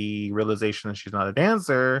to the realization that she's not a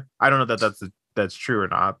dancer. I don't know that that's true or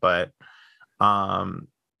not, but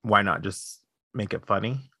why not just make it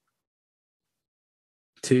funny?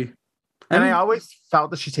 And I always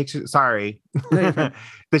felt that she takes that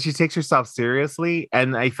she takes herself seriously.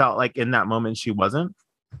 And I felt like in that moment she wasn't.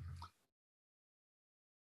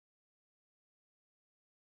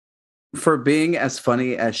 For being as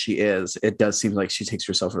funny as she is, it does seem like she takes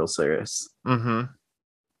herself real serious. She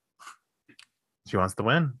wants to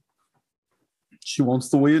win. She wants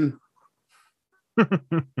to win.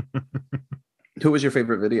 Who was your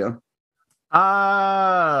favorite video?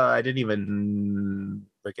 I didn't even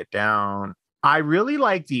break it down. I really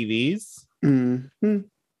like Evie's. Mm-hmm.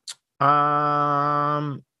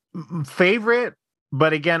 Favorite,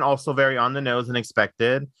 but again, also very on the nose and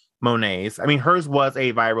expected. Monet's. I mean, hers was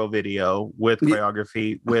a viral video with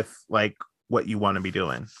choreography, with like what you want to be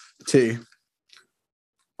doing. T.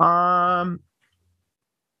 I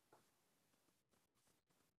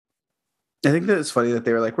think that it's funny that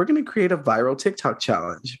they were like, we're going to create a viral TikTok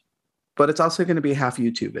challenge, but it's also going to be half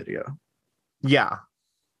YouTube video. Yeah.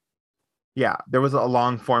 Yeah. There was a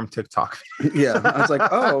long form TikTok. Yeah. I was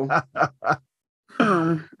like,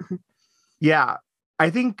 oh. Yeah. I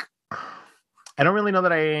think I don't really know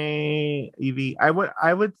that Evie. I would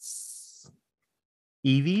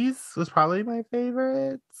Evie's was probably my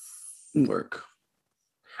favorite. Work.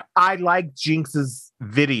 I like Jinx's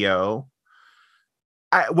video.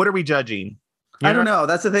 What are we judging? I don't know.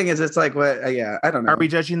 That's the thing is it's like, what? Yeah, I don't know. Are we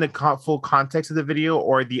judging the full context of the video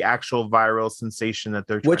or the actual viral sensation that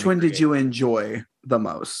they're trying Which one to create? did you enjoy the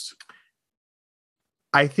most?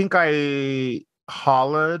 I think I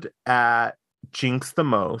hollered at Jinx the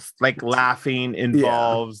most. Like laughing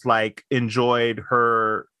involves like enjoyed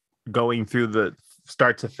her going through the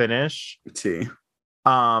start to finish. T.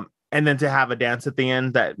 And then to have a dance at the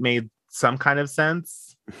end that made some kind of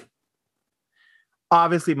sense.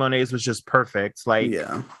 Obviously, Monet's was just perfect. Like,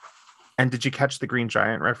 yeah. And did you catch the Green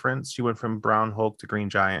Giant reference? She went from Brown Hulk to Green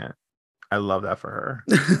Giant. I love that for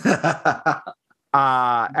her.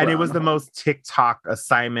 And it was the most TikTok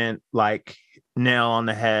assignment, like nail on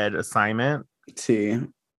the head assignment. T.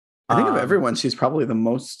 I think of everyone, she's probably the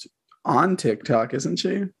most on TikTok, isn't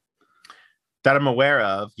she? That I'm aware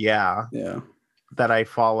of, yeah. Yeah. That I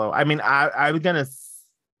follow. I mean, I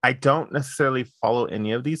don't necessarily follow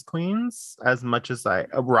any of these queens as much as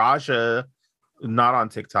Raja, not on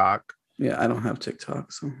TikTok. Yeah, I don't have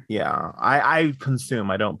TikTok, so yeah, I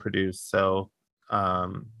consume. I don't produce, so I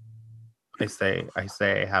say I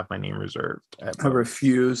have my name reserved. I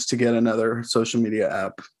refuse to get another social media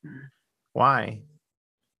app. Why?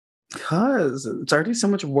 Because it's already so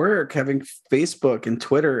much work having Facebook and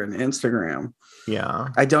Twitter and Instagram. Yeah.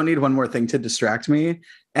 I don't need one more thing to distract me.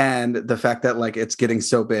 And the fact that like it's getting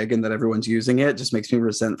so big and that everyone's using it just makes me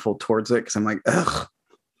resentful towards it because I'm like, ugh.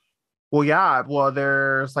 Well, yeah. Well,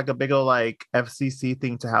 there's like a big old like FCC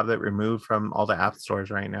thing to have that removed from all the app stores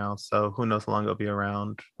right now. So who knows how long it'll be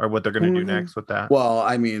around or what they're going to do next with that. Well,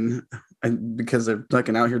 I mean, because they're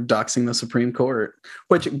fucking out here doxing the Supreme Court,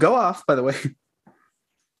 which go off, by the way.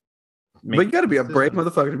 But you got to be a brave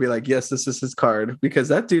motherfucker to be like, yes, this is his card, because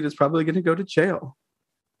that dude is probably going to go to jail.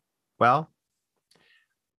 Well,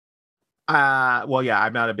 yeah,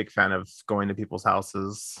 I'm not a big fan of going to people's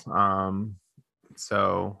houses.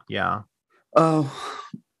 So yeah. Oh,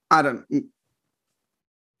 I'm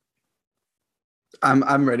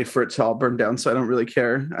ready for it to all burn down, so I don't really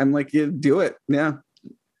care. I'm like, yeah, do it. Yeah.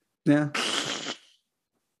 Yeah.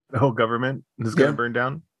 The whole government is going to burn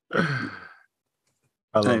down. I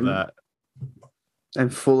love that. I'm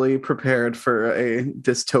fully prepared for a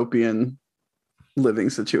dystopian living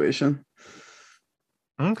situation.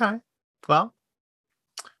 Okay. Well,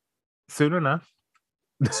 soon enough.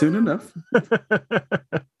 Soon enough.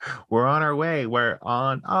 We're on our way. We're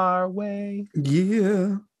on our way.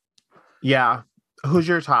 Yeah. Yeah. Who's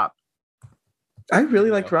your top? I really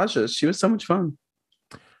liked Raja. She was so much fun.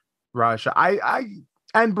 Raja.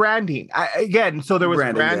 And branding. So there was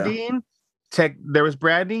branding. There was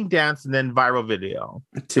branding, dance, and then viral video.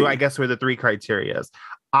 So I guess were the three criterias.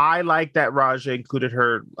 I like that Raja included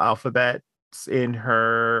her alphabets in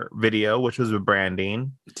her video, which was with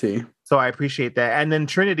branding. So I appreciate that. And then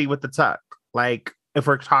Trinity with the tuck. Like, if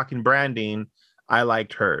we're talking branding, I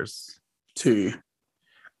liked hers.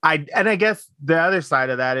 I guess the other side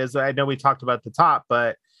of that is, I know we talked about the top,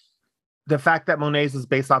 but the fact that Monet's was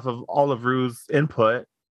based off of all of Rue's input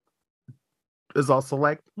is also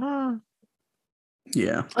like, yeah.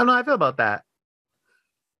 I don't know how I feel about that.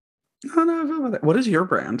 What is your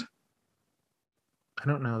brand? I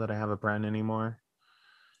don't know that I have a brand anymore.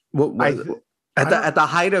 What was at the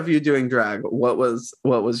height of you doing drag? What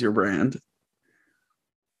was your brand?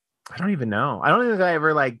 I don't even know. I don't think I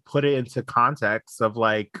ever like put it into context of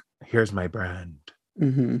like, here's my brand.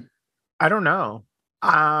 Mm-hmm. I don't know.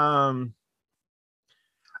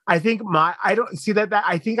 I think I don't see that.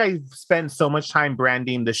 I think I spent so much time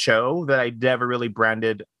branding the show that I never really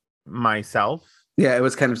branded myself. Yeah, it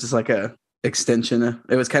was kind of just like a extension.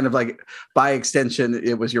 It was kind of like, by extension,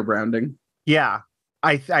 it was your branding. Yeah,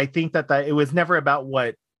 I think that it was never about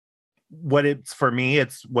what what it's for me,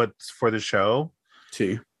 it's what's for the show.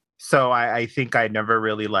 T. So I think I never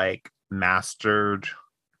really like mastered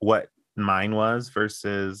what mine was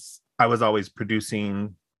versus I was always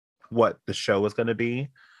producing what the show was going to be,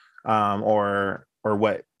 or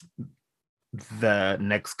what the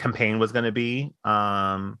next campaign was going to be.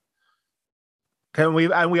 And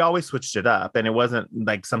we always switched it up, and it wasn't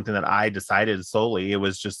like something that I decided solely. It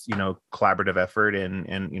was just, you know, collaborative effort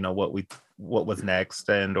and you know what was next,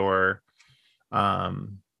 and or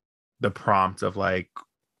the prompt of like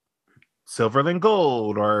silver and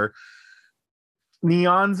gold or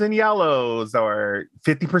neons and yellows or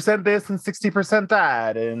 50% this and 60%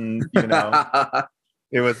 that, and you know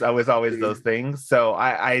it was always those things. So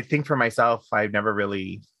I think for myself, I've never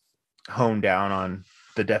really honed down on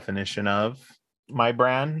the definition of my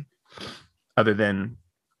brand other than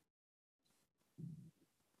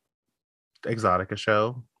Exotica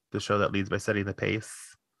show, the show that leads by setting the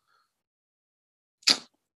pace.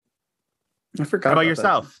 I forgot. How about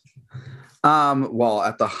yourself? Well,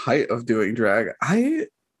 at the height of doing drag, I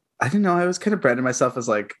didn't know, I was kind of branding myself as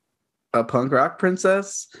like a punk rock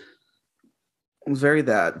princess. It was very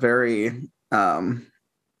torn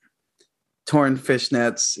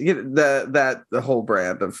fishnets, the whole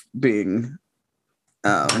brand of being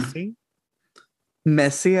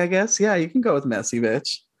messy, I guess. Yeah, you can go with messy,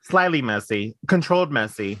 bitch. Slightly messy, controlled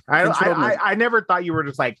messy. I never thought you were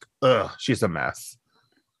just like, ugh, she's a mess.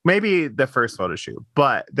 Maybe the first photo shoot,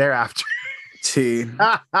 but thereafter. T.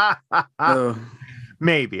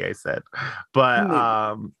 Maybe I said,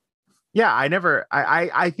 but yeah,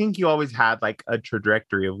 I think you always had like a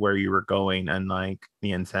trajectory of where you were going and like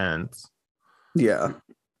the intent. Yeah.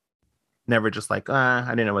 Never just like, I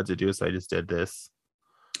didn't know what to do, so I just did this.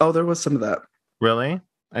 Oh, there was some of that. Really?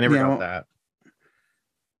 I never got that.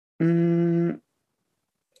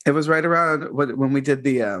 It was right around when we did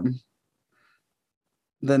the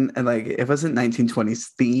then, and like it wasn't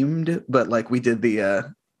 1920s themed, but like we did the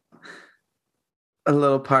a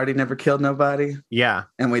little party never killed nobody. Yeah.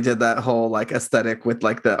 And we did that whole like aesthetic with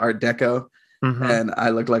like the Art Deco. Mm-hmm. And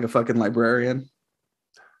I looked like a fucking librarian.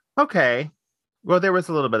 Okay. Well, there was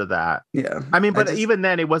a little bit of that. Yeah. I mean, but even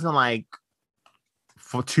then it wasn't like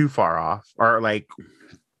too far off or like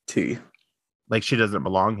T. Like she doesn't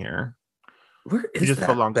belong here. Where is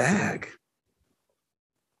that bag?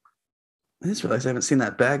 I just realized I haven't seen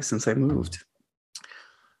that bag since I moved.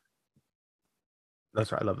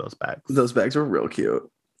 That's right. I love those bags. Those bags were real cute.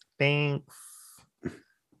 Thanks.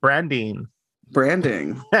 Branding. See,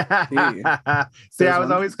 I was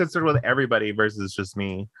always concerned with everybody versus just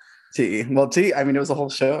me. Well, I mean, it was a whole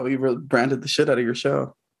show. You really branded the shit out of your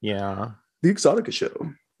show. Yeah. The Exotica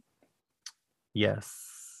show. Yes.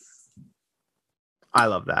 I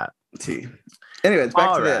love that. Anyways,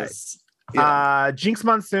 back to this. Yeah. Jinx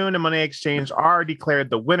Monsoon and Monet Exchange are declared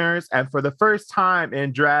the winners, and for the first time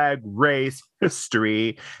in Drag Race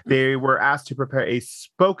history, they were asked to prepare a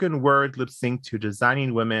spoken word lip sync to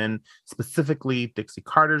Designing Women, specifically Dixie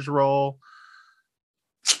Carter's role.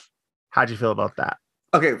 How'd you feel about that?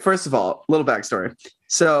 Okay, first of all, little backstory.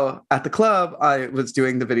 So at the club, I was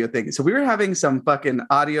doing the video thing. So we were having some fucking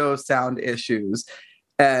audio sound issues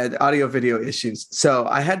and audio video issues. So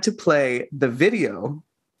I had to play the video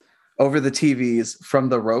over the TVs from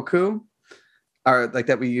the Roku, or like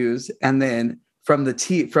that we use, and then from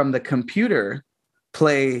the computer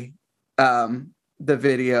play the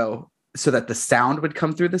video so that the sound would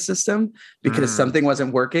come through the system because something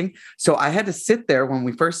wasn't working. So I had to sit there when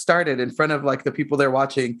we first started in front of like the people there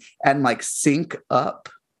watching and like sync up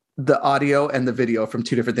the audio and the video from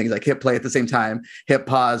two different things, like hit play at the same time, hit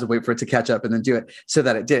pause, wait for it to catch up, and then do it so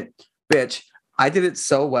that it did. Bitch, I did it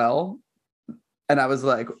so well. And I was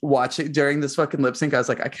like watching during this fucking lip sync. I was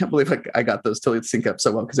like, I can't believe I got those to sync up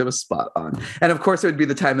so well because it was spot on. And of course, it would be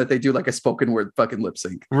the time that they do like a spoken word fucking lip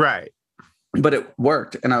sync. Right. But it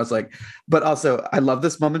worked. And I was like, but also, I love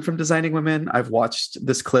this moment from Designing Women. I've watched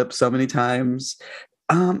this clip so many times.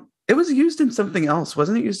 It was used in something else.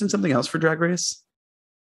 Wasn't it used in something else for Drag Race?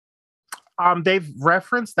 They've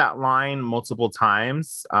referenced that line multiple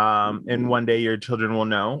times. And One Day Your Children Will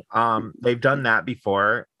Know. They've done that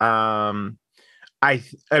before. And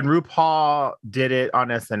RuPaul did it on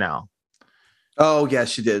SNL. Oh yeah,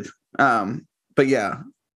 she did. But yeah.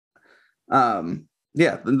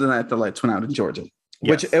 Yeah, the night the lights went out in Georgia. Yes.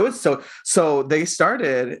 Which it was so they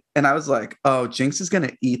started and I was like, oh, Jinx is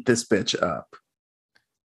gonna eat this bitch up.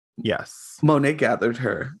 Yes. Monet gathered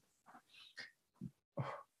her.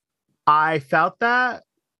 I felt that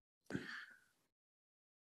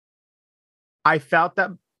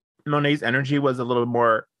Monet's energy was a little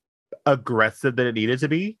more aggressive than it needed to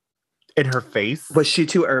be in her face. Was she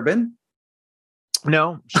too urban?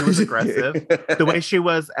 No, she was aggressive. The way she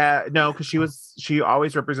was no, because she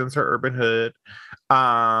always represents her urban hood.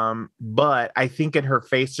 But I think in her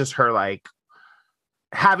face, just her like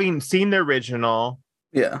having seen the original,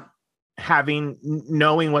 Yeah.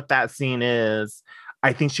 knowing what that scene is,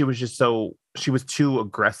 I think she was too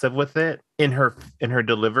aggressive with it in her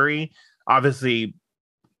delivery. Obviously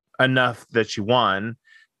enough that she won,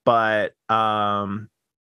 but also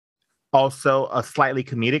a slightly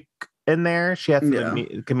comedic in there. She had some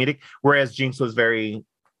comedic, whereas Jinx was very.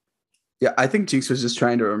 Yeah, I think Jinx was just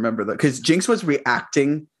trying to remember that because Jinx was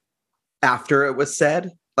reacting after it was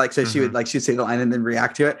said. Like, so she'd say the line and then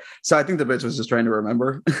react to it. So I think the bitch was just trying to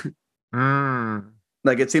remember.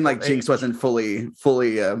 Like, it seemed like Jinx wasn't fully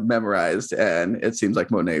memorized, and it seems like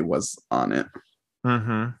Monet was on it.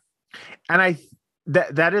 And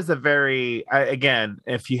that is a very, again,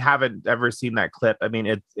 if you haven't ever seen that clip, I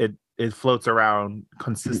mean, it floats around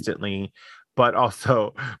consistently. But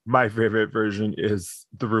also, my favorite version is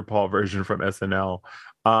the RuPaul version from SNL.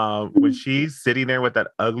 When she's sitting there with that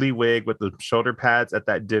ugly wig with the shoulder pads at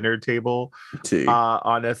that dinner table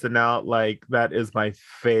on SNL, like, that is my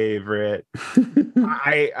favorite.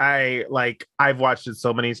 I've watched it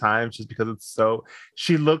so many times just because it's so.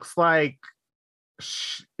 She looks like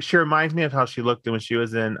she reminds me of how she looked when she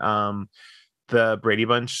was in the Brady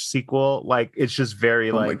Bunch sequel. Like, it's just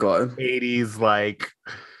very my God. 80s, like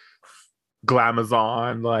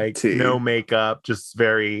glamazon, like no makeup, just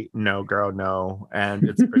very no girl, no. And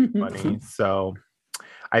it's pretty funny. So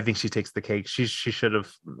I think she takes the cake. She should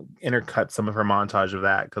have intercut some of her montage of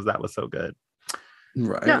that because that was so good.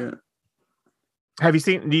 Right. Yeah. Have you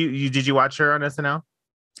seen, did you watch her on SNL?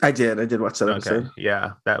 I did watch that episode.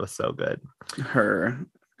 Yeah, that was so good. Her.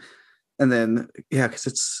 And then, yeah, because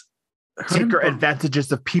it's take her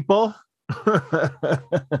advantages of people.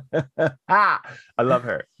 I love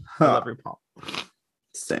her. I love RuPaul.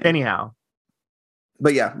 Same. Anyhow.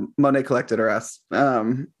 But yeah, Monet collected her ass.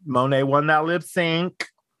 Monet won that lip sync,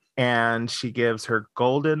 and she gives her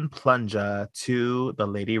golden plunger to the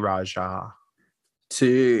Lady Raja.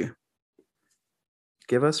 Give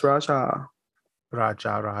us Raja.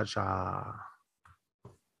 Raja.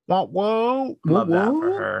 Whoa. Love that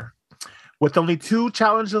for her. With only 2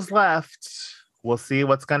 challenges left, we'll see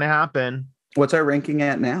what's going to happen. What's our ranking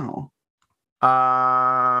at now?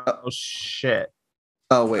 Oh, shit.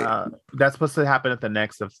 Oh, wait. That's supposed to happen at the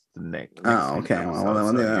next. Oh, okay.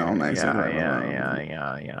 Well, next.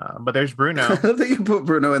 Yeah. But there's Bruno. I think you put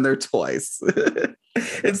Bruno in there twice.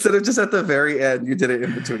 Instead of just at the very end, you did it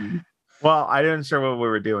in between. Well, I didn't sure what we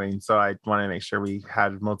were doing, so I wanted to make sure we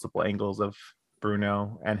had multiple angles of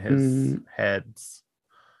Bruno and his heads.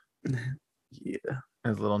 Yeah.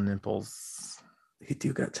 His little nipples. He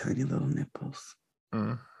do got tiny little nipples.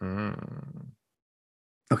 Mm-hmm.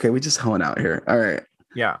 Okay, we just hoeing out here. All right.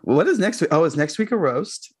 Yeah. What is next week? Oh, is next week a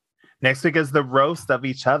roast? Next week is the roast of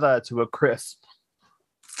each other to a crisp.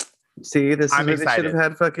 See, this is where they should have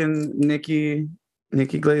had fucking Nikki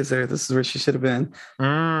Glazer. This is where she should have been.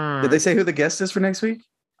 Did they say who the guest is for next week?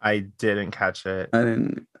 I didn't catch it. I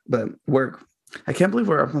didn't, but I can't believe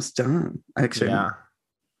we're almost done. Actually.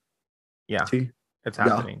 Yeah. See? It's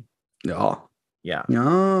happening. Yeah.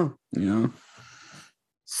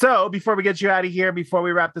 So before we get you out of here, before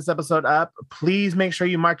we wrap this episode up, please make sure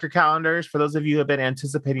you mark your calendars. For those of you who have been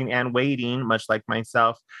anticipating and waiting, much like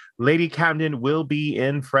myself, Lady Camden will be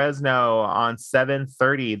in Fresno on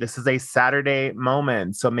 7/30. This is a Saturday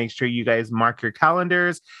moment. So make sure you guys mark your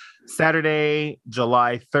calendars. Saturday,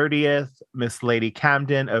 July 30th, Miss Lady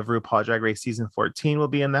Camden of RuPaul Drag Race Season 14 will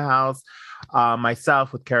be in the house.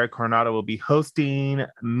 Myself with Cara Coronado will be hosting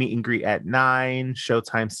meet and greet at 9,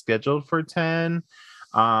 showtime scheduled for 10.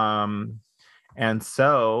 And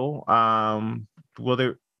so will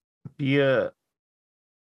there be a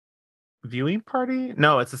viewing party?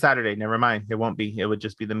 No, it's a Saturday. Never mind. It won't be. It would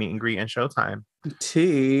just be the meet and greet and showtime.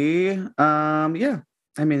 Yeah. I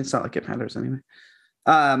mean, it's not like it matters anyway.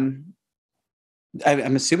 I'm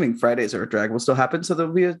assuming Fridays or drag will still happen, so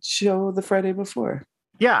there'll be a show the Friday before.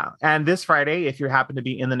 Yeah, and this Friday, if you happen to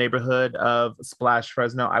be in the neighborhood of Splash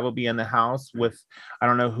Fresno, I will be in the house with, I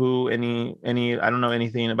don't know who, I don't know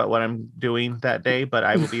anything about what I'm doing that day, but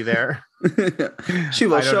I will be there. She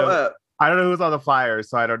will show up. I don't know who's on the flyer,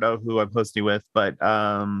 so I don't know who I'm hosting with, but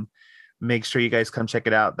make sure you guys come check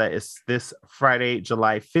it out. That is this Friday,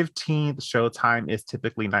 July 15th. Showtime is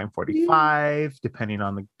typically 9:45, depending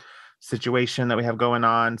on the situation that we have going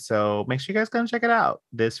on. So make sure you guys come check it out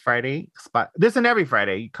this Friday. This and every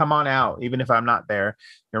Friday. Come on out. Even if I'm not there,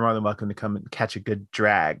 you're more than welcome to come and catch a good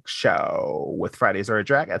drag show with Fridays or a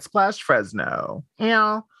Drag at Splash Fresno.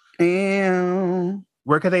 Yeah.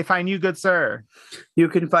 Where can they find you, good sir? You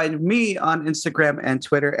can find me on Instagram and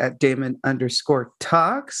Twitter at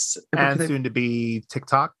Damon_talks. And soon to be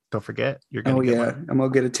TikTok. Don't forget. You're gonna get one. I'm gonna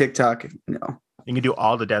get a TikTok. No. You can do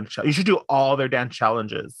all the dance. You should do all their dance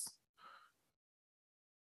challenges.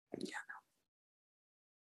 Yeah.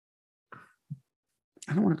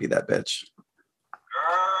 I don't want to be that bitch.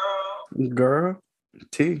 Girl.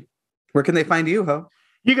 T. Where can they find you, ho?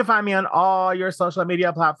 You can find me on all your social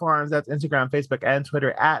media platforms. That's Instagram, Facebook, and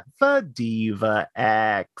Twitter at the Diva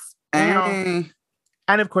X. And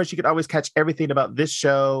of course, you can always catch everything about this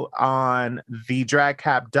show on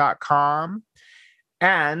thedragcap.com.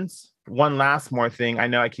 And one last more thing. I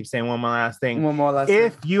know I keep saying one more last thing.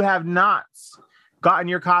 If you have not gotten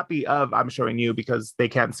your copy of, I'm showing you because they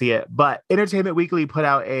can't see it, but Entertainment Weekly put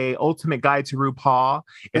out a ultimate guide to RuPaul.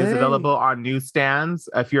 It is available on newsstands.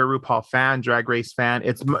 If you're a RuPaul fan, Drag Race fan,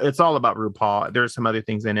 it's all about RuPaul. There's some other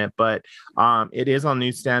things in it, but it is on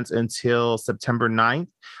newsstands until September 9th.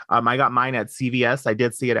 I got mine at CVS. I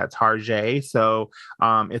did see it at Target. So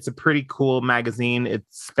it's a pretty cool magazine. It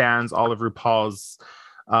spans all of RuPaul's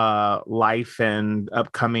life and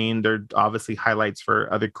upcoming. There are obviously highlights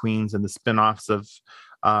for other queens and the spinoffs of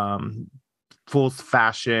full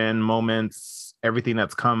fashion moments, everything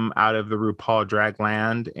that's come out of the RuPaul drag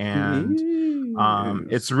land. And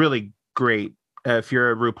it's really great. If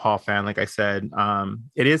you're a RuPaul fan, like I said,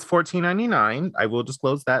 it is $14.99. I will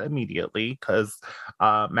disclose that immediately because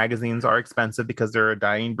magazines are expensive because they're a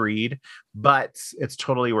dying breed, but it's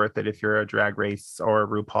totally worth it if you're a Drag Race or a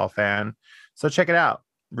RuPaul fan. So check it out.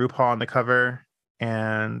 RuPaul on the cover,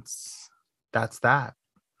 and that's that.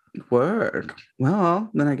 Work. Well,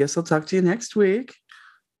 then I guess I'll talk to you next week.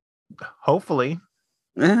 Hopefully.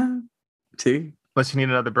 Yeah. T. Unless you need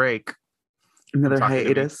another break. Another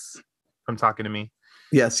hiatus. From talking to me.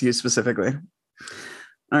 Yes, you specifically.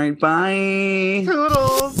 All right, bye.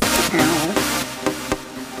 Toodles.